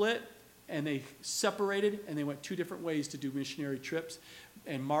a split. And they separated and they went 2 different ways to do missionary trips.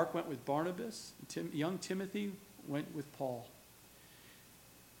 And Mark went with Barnabas. Young Timothy went with Paul.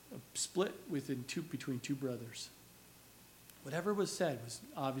 A split between 2 brothers. Whatever was said was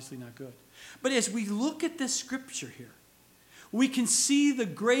obviously not good. But as we look at this scripture here, we can see the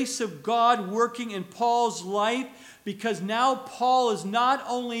grace of God working in Paul's life, because now Paul is not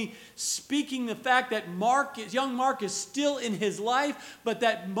only speaking the fact that young Mark is still in his life, but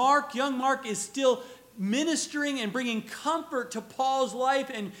that young Mark is still ministering and bringing comfort to Paul's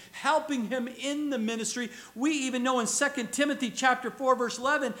life and helping him in the ministry. We even know in 2 Timothy chapter 4 verse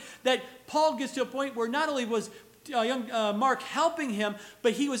 11 that Paul gets to a point where not only was young Mark helping him,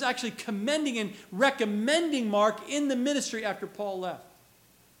 but he was actually commending and recommending Mark in the ministry after Paul left.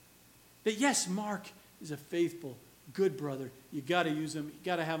 That yes, Mark is a faithful, good brother. You got to use him. You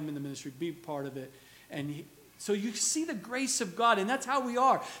got to have him in the ministry. Be part of it. And so you see the grace of God, and that's how we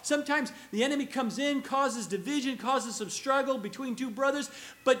are. Sometimes the enemy comes in, causes division, causes some struggle between 2 brothers,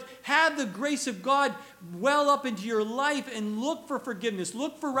 but have the grace of God well up into your life and look for forgiveness,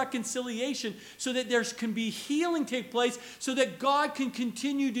 look for reconciliation, so that there can be healing take place, so that God can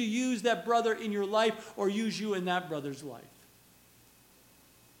continue to use that brother in your life or use you in that brother's life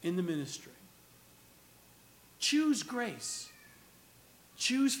in the ministry. Choose grace.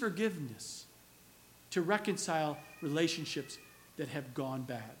 Choose forgiveness to reconcile relationships that have gone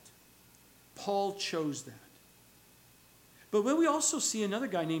bad. Paul chose that. But when we also see another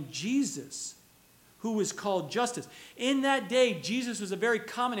guy named Jesus, who was called Justus. In that day, Jesus was a very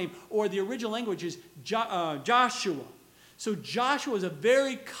common name, or the original language is Joshua. So Joshua is a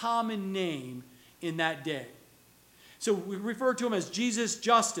very common name in that day. So we refer to him as Jesus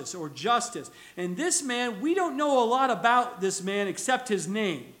Justus or Justice. And this man, we don't know a lot about this man except his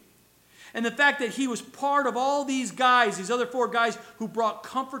name. And the fact that he was part of all these guys, these other 4 guys who brought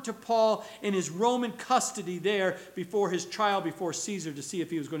comfort to Paul in his Roman custody there before his trial before Caesar to see if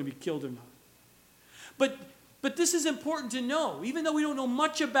he was going to be killed or not. But this is important to know, even though we don't know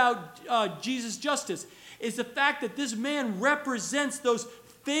much about Jesus Justus, is the fact that this man represents those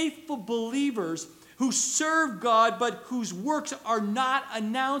faithful believers who serve God, but whose works are not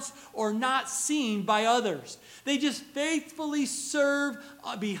announced or not seen by others. They just faithfully serve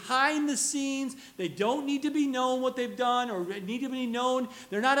behind the scenes. They don't need to be known what they've done or need to be known.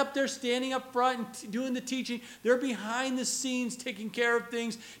 They're not up there standing up front and doing the teaching. They're behind the scenes taking care of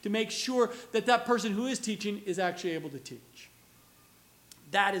things to make sure that that person who is teaching is actually able to teach.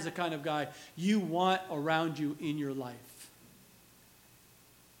 That is the kind of guy you want around you in your life.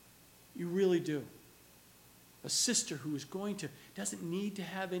 You really do. A sister who is doesn't need to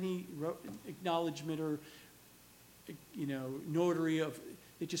have any acknowledgement or, notary of,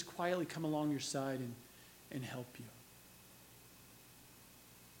 they just quietly come along your side and help you.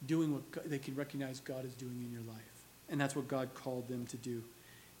 Doing what they can recognize God is doing in your life. And that's what God called them to do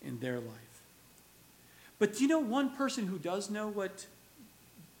in their life. But do you know one person who does know what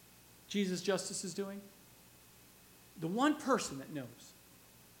Jesus Justus is doing? The one person that knows.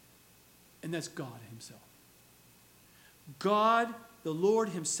 And that's God himself. God, the Lord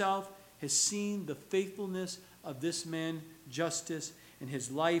himself, has seen the faithfulness of this man, Justus, in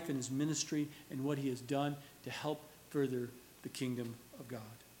his life and his ministry and what he has done to help further the kingdom of God.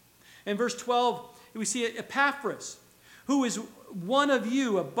 In verse 12, we see Epaphras, who is one of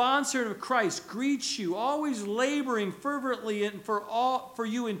you, a bondservant of Christ, greets you, always laboring fervently and for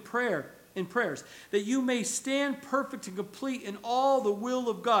you in prayers, that you may stand perfect and complete in all the will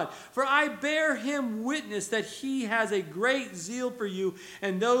of God. For I bear him witness that he has a great zeal for you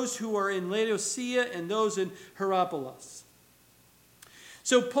and those who are in Laodicea and those in Hierapolis.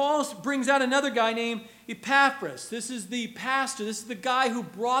 So Paul brings out another guy named Epaphras. This is the pastor. This is the guy who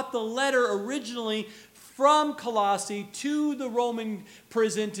brought the letter originally from Colossae to the Roman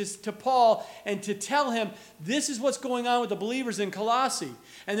prison to Paul and to tell him this is what's going on with the believers in Colossae.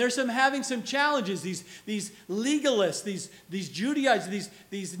 And there's having some challenges. These legalists, these Judaizers,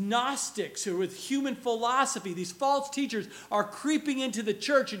 these Gnostics who are with human philosophy, these false teachers are creeping into the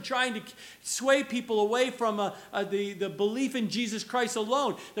church and trying to sway people away from the belief in Jesus Christ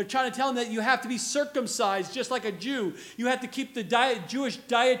alone. They're trying to tell them that you have to be circumcised just like a Jew. You have to keep the Jewish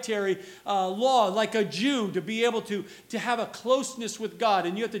dietary law like a Jew to be able to have a closeness with God.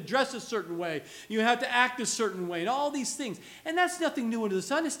 And you have to dress a certain way. You have to act a certain way. And all these things. And that's nothing new under the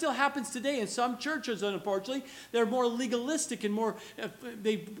sun. It still happens today in some churches, unfortunately. They're more legalistic and more,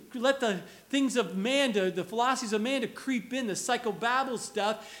 they let the things of man, the philosophies of man to creep in, the psychobabble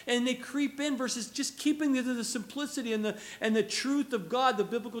stuff, and they creep in versus just keeping the simplicity and the truth of God, the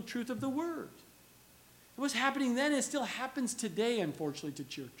biblical truth of the Word. It was happening then, and it still happens today, unfortunately, to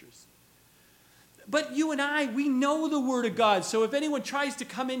churches. But you and I, we know the Word of God. So if anyone tries to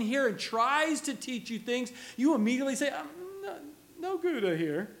come in here and tries to teach you things, you immediately say, no Gouda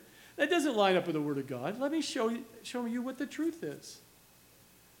here. That doesn't line up with the Word of God. Let me show you what the truth is.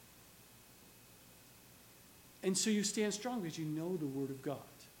 And so you stand strong because you know the Word of God.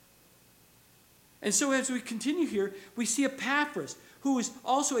 And so as we continue here, we see Epaphras, who is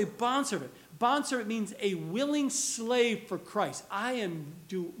also a bondservant. Bondservant means a willing slave for Christ.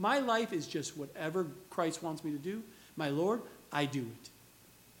 My life is just whatever Christ wants me to do. My Lord, I do it.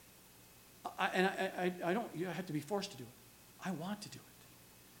 I don't have to be forced to do it. I want to do it.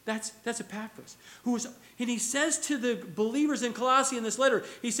 That's Epaphras. And he says to the believers in Colossae in this letter,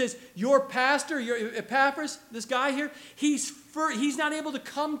 he says, your pastor, your Epaphras, this guy here, he's not able to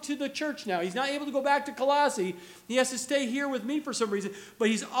come to the church now. He's not able to go back to Colossae. He has to stay here with me for some reason. But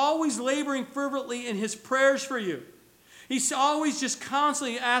he's always laboring fervently in his prayers for you. He's always just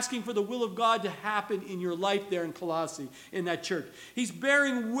constantly asking for the will of God to happen in your life there in Colossae, in that church.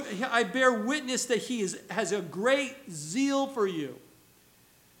 I bear witness that he has a great zeal for you.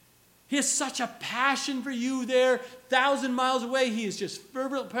 He has such a passion for you there, 1,000 miles away. He is just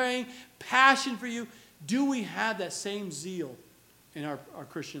fervently praying, passion for you. Do we have that same zeal in our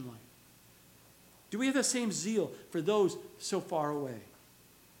Christian life? Do we have that same zeal for those so far away?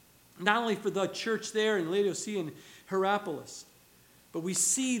 Not only for the church there in Laodicea and Hierapolis, but we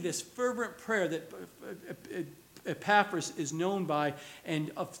see this fervent prayer that Epaphras is known by, and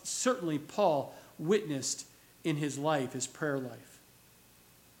certainly Paul witnessed in his life, his prayer life.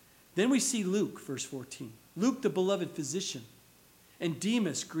 Then we see Luke, verse 14. Luke, the beloved physician, and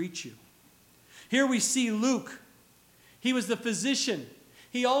Demas greet you. Here we see Luke. He was the physician.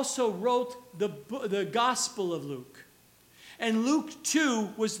 He also wrote the Gospel of Luke. And Luke, too,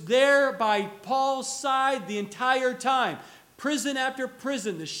 was there by Paul's side the entire time. Prison after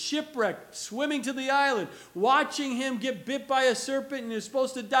prison, the shipwreck, swimming to the island, watching him get bit by a serpent and is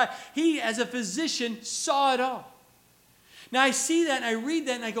supposed to die. He, as a physician, saw it all. Now I see that and I read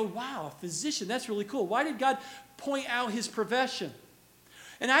that and I go, wow, a physician, that's really cool. Why did God point out his profession?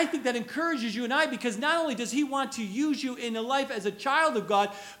 And I think that encourages you and I, because not only does he want to use you in a life as a child of God,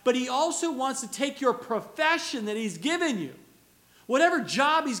 but he also wants to take your profession that he's given you, whatever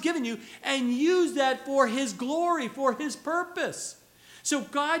job he's given you, and use that for his glory, for his purpose. So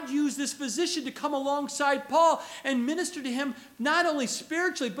God used this physician to come alongside Paul and minister to him not only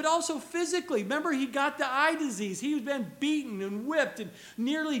spiritually, but also physically. Remember, he got the eye disease. He had been beaten and whipped and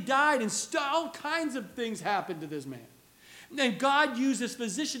nearly died, and all kinds of things happened to this man. And God used this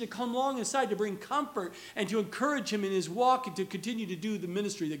physician to come alongside to bring comfort and to encourage him in his walk and to continue to do the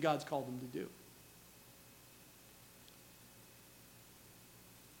ministry that God's called him to do.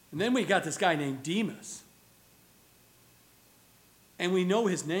 And then we got this guy named Demas. And we know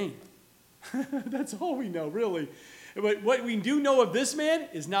his name. That's all we know, really. But what we do know of this man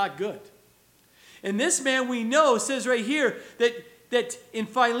is not good. And this man we know says right here that in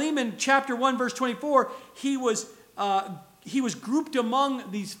Philemon chapter 1, verse 24, he was grouped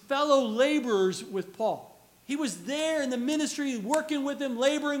among these fellow laborers with Paul. He was there in the ministry, working with them,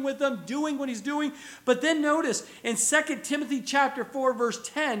 laboring with them, doing what he's doing. But then notice in 2 Timothy chapter 4, verse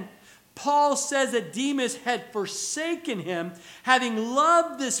 10, Paul says that Demas had forsaken him, having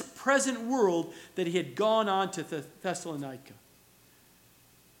loved this present world, that he had gone on to Thessalonica.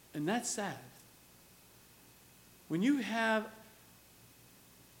 And that's sad. When you have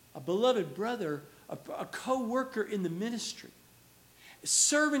a beloved brother, a co-worker in the ministry,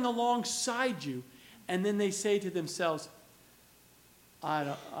 serving alongside you, and then they say to themselves, I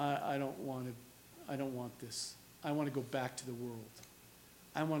don't want this. I want to go back to the world.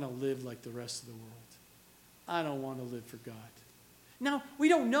 I want to live like the rest of the world. I don't want to live for God. Now, we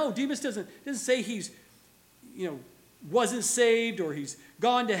don't know. Demas doesn't say he's, wasn't saved or he's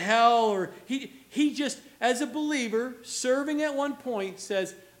gone to hell, or he just, as a believer, serving at one point,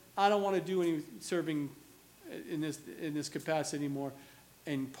 says, I don't want to do any serving in this capacity anymore.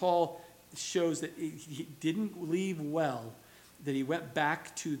 And Paul shows that he didn't leave well, that he went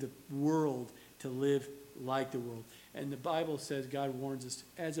back to the world to live like the world. And the Bible says, God warns us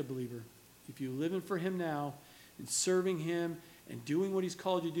as a believer, if you're living for him now and serving him and doing what he's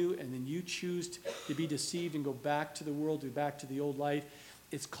called you to do, and then you choose to be deceived and go back to the world, go back to the old life,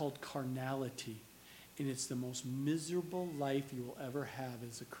 it's called carnality. And it's the most miserable life you will ever have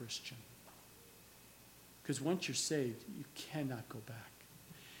as a Christian. Because once you're saved, you cannot go back.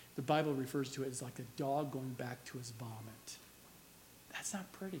 The Bible refers to it as like a dog going back to his vomit. That's not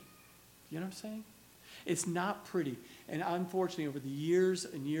pretty. You know what I'm saying? It's not pretty. And unfortunately, over the years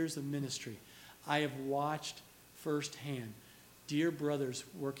and years of ministry, I have watched firsthand dear brothers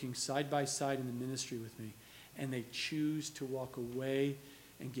working side by side in the ministry with me, and they choose to walk away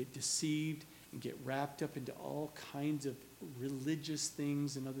and get deceived and get wrapped up into all kinds of religious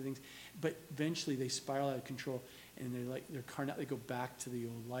things and other things. But eventually they spiral out of control, and they're carnal. They go back to the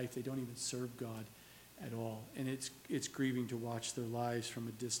old life. They don't even serve God at all. And it's grieving to watch their lives from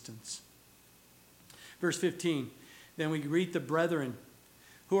a distance. Verse 15, then we greet the brethren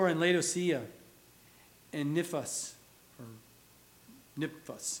who are in Laodicea and Nymphos,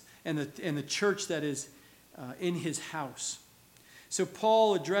 and the church that is in his house. So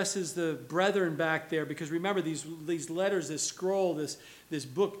Paul addresses the brethren back there, because remember, these letters, this scroll, this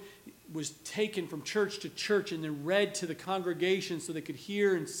book was taken from church to church and then read to the congregation so they could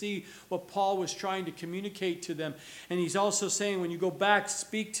hear and see what Paul was trying to communicate to them. And he's also saying, when you go back,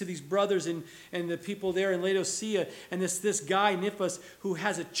 speak to these brothers and the people there in Laodicea, and this guy, Nymphos, who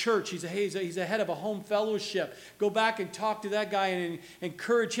has a church. He's a head of a home fellowship. Go back and talk to that guy and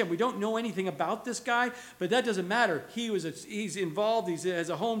encourage him. We don't know anything about this guy, but that doesn't matter. He's involved. He has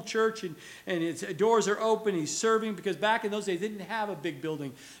a home church, and its doors are open. He's serving, because back in those days, they didn't have a big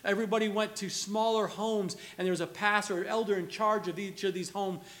building. Everybody went to smaller homes, and there was a pastor or elder in charge of each of these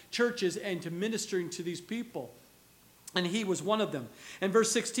home churches and to ministering to these people. And he was one of them. And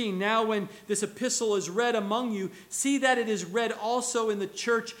verse 16, now when this epistle is read among you, see that it is read also in the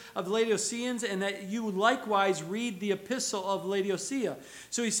church of the Laodiceans, and that you likewise read the epistle of Laodicea.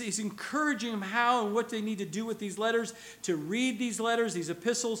 So he's encouraging them how and what they need to do with these letters, to read these letters, these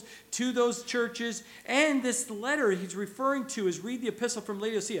epistles to those churches. And this letter he's referring to is read the epistle from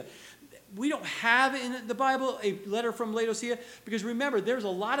Laodicea. We don't have in the Bible a letter from Laodicea, because remember, there's a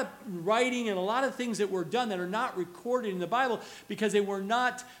lot of writing and a lot of things that were done that are not recorded in the Bible, because they were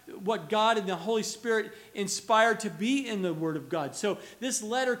not what God and the Holy Spirit inspired to be in the Word of God. So this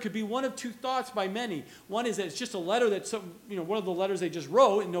letter could be one of two thoughts by many. One is that it's just a letter that one of the letters they just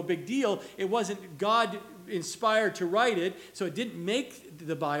wrote, and no big deal. It wasn't God inspired to write it, so it didn't make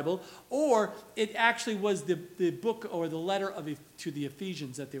the Bible, or it actually was the book or the letter to the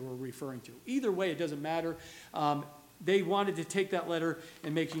Ephesians that they were referring to. Either way, it doesn't matter. They wanted to take that letter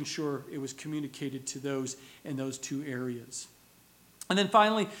and making sure it was communicated to those in those two areas. And then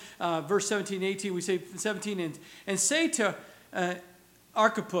finally, verse 17 and 18, we say 17, and say to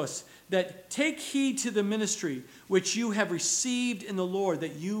Archippus that take heed to the ministry which you have received in the Lord,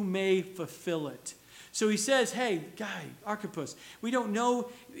 that you may fulfill it. So he says, hey, guy, Archippus, we don't know.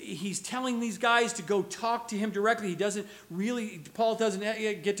 He's telling these guys to go talk to him directly. Paul doesn't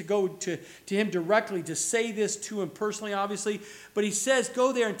get to go to him directly to say this to him personally, obviously. But he says,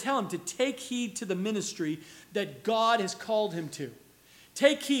 go there and tell him to take heed to the ministry that God has called him to.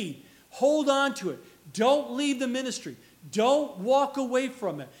 Take heed. Hold on to it. Don't leave the ministry. Don't walk away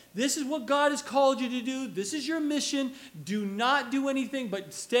from it. This is what God has called you to do. This is your mission. Do not do anything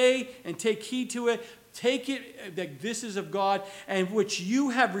but stay and take heed to it. Take it that this is of God, and which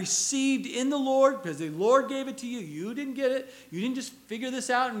you have received in the Lord, because the Lord gave it to you. You didn't get it. You didn't just figure this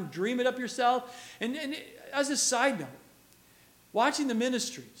out and dream it up yourself. And as a side note, watching the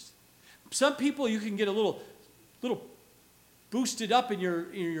ministries, some people you can get a little little boosted up in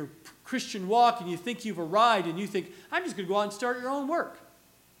your Christian walk, and you think you've arrived, and you think, I'm just going to go out and start your own work.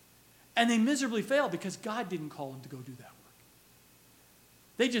 And they miserably fail because God didn't call them to go do that work.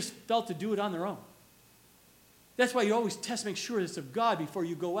 They just felt to do it on their own. That's why you always test, make sure it's of God before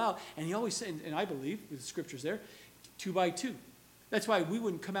you go out. And he always said, and I believe, with the scriptures there, 2 by 2. That's why we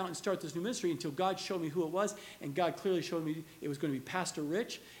wouldn't come out and start this new ministry until God showed me who it was. And God clearly showed me it was going to be Pastor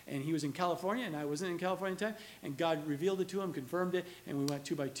Rich. And he was in California, and I wasn't in California at the time. And God revealed it to him, confirmed it. And we went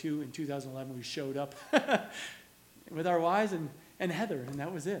 2 by 2 in 2011. We showed up with our wives and Heather, and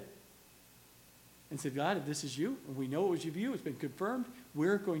that was it. And said, God, if this is you, and we know it was you, it's been confirmed,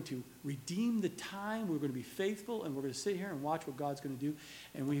 we're going to redeem the time, we're going to be faithful, and we're going to sit here and watch what God's going to do.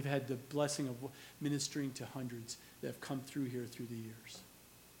 And we've had the blessing of ministering to hundreds that have come through here through the years.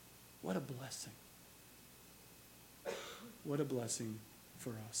 What a blessing. What a blessing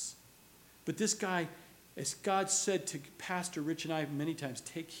for us. But this guy, as God said to Pastor Rich and I many times,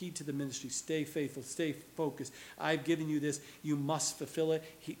 take heed to the ministry, stay faithful, stay focused. I've given you this, you must fulfill it.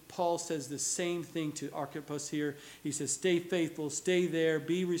 Paul says the same thing to Archippus here. He says, stay faithful, stay there,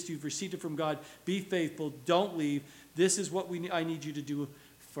 you've received it from God, be faithful, don't leave. This is what I need you to do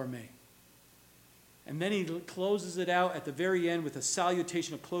for me. And then he closes it out at the very end with a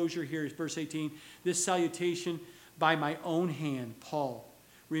salutation of closure. Here is verse 18. This salutation, by my own hand, Paul,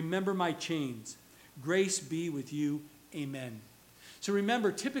 remember my chains. Grace be with you. Amen. So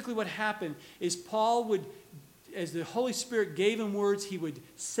remember, typically what happened is Paul would, as the Holy Spirit gave him words, he would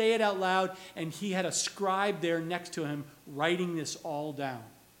say it out loud, and he had a scribe there next to him writing this all down.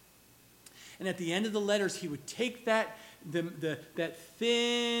 And at the end of the letters, he would take that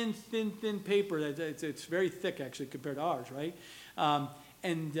thin paper, it's very thick actually compared to ours, right?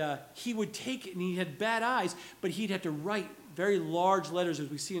 He would take it, and he had bad eyes, but he'd have to write very large letters, as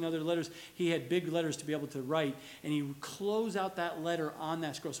we see in other letters. He had big letters to be able to write, and he would close out that letter on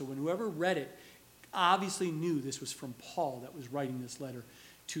that scroll. So when whoever read it obviously knew this was from Paul that was writing this letter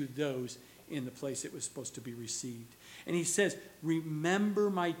to those in the place it was supposed to be received. And he says, remember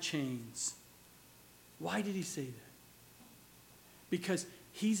my chains. Why did he say that? Because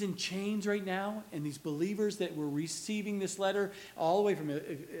he's in chains right now, and these believers that were receiving this letter, all the way from the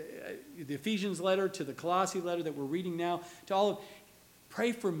Ephesians letter to the Colossae letter that we're reading now, to all of,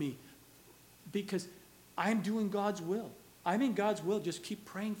 pray for me, because I'm doing God's will. I'm in God's will. Just keep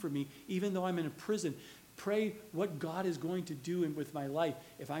praying for me, even though I'm in a prison. Pray what God is going to do with my life.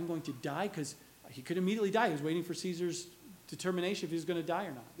 If I'm going to die, because he could immediately die. He was waiting for Caesar's determination if he was going to die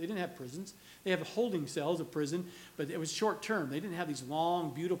or not. They didn't have prisons. They have holding cells of prison, but it was short term. They didn't have these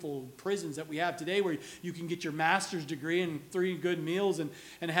long, beautiful prisons that we have today where you can get your master's degree and 3 good meals and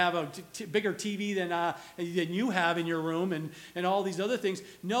have a bigger TV than you have in your room and all these other things.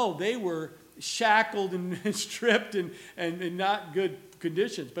 No, they were shackled and stripped and not good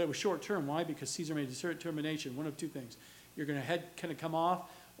conditions, but it was short term. Why? Because Caesar made a determination, one of 2 things. You're going to head kind of come off,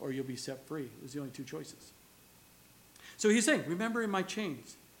 or you'll be set free. It was the only 2 choices. So he's saying, remember in my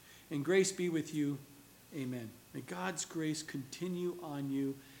chains, and grace be with you. Amen. May God's grace continue on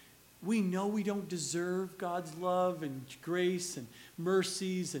you. We know we don't deserve God's love and grace and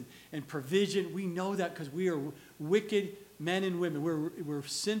mercies and provision. We know that because we are wicked men and women. We're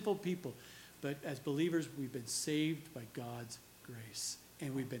sinful people. But as believers, we've been saved by God's grace.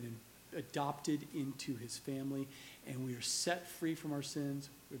 And we've been adopted into his family. And we are set free from our sins.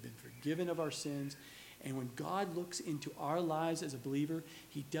 We've been forgiven of our sins. And when God looks into our lives as a believer,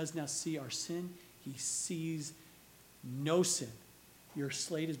 he does not see our sin. He sees no sin. Your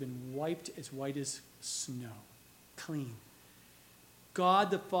slate has been wiped as white as snow. Clean. God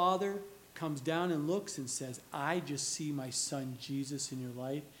the Father comes down and looks and says, I just see my son Jesus in your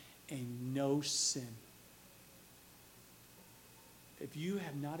life and no sin. If you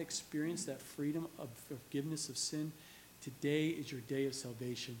have not experienced that freedom of forgiveness of sin, today is your day of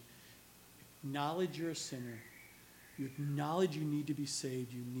salvation. Acknowledge you're a sinner. You acknowledge you need to be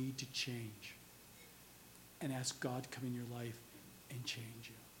saved. You need to change. And ask God to come in your life and change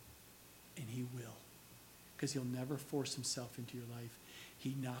you. And he will. Because he'll never force himself into your life.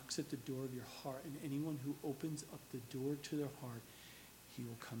 He knocks at the door of your heart. And anyone who opens up the door to their heart, he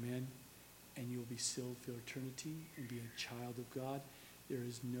will come in and you will be sealed for eternity and be a child of God. There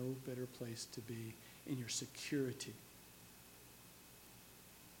is no better place to be in your security.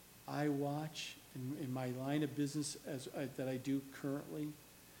 I watch in my line of business that I do currently,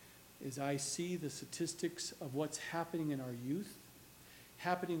 is I see the statistics of what's happening in our youth,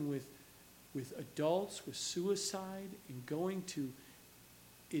 happening with adults, with suicide, and going to,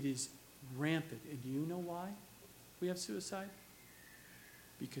 it is rampant. And do you know why we have suicide?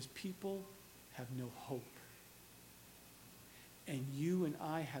 Because people have no hope. And you and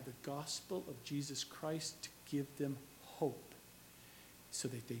I have the gospel of Jesus Christ to give them hope, so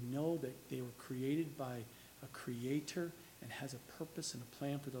that they know that they were created by a creator and has a purpose and a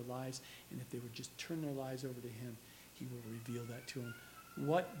plan for their lives. And if they would just turn their lives over to him, he will reveal that to them.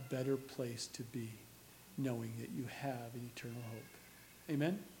 What better place to be, knowing that you have an eternal hope.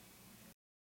 Amen?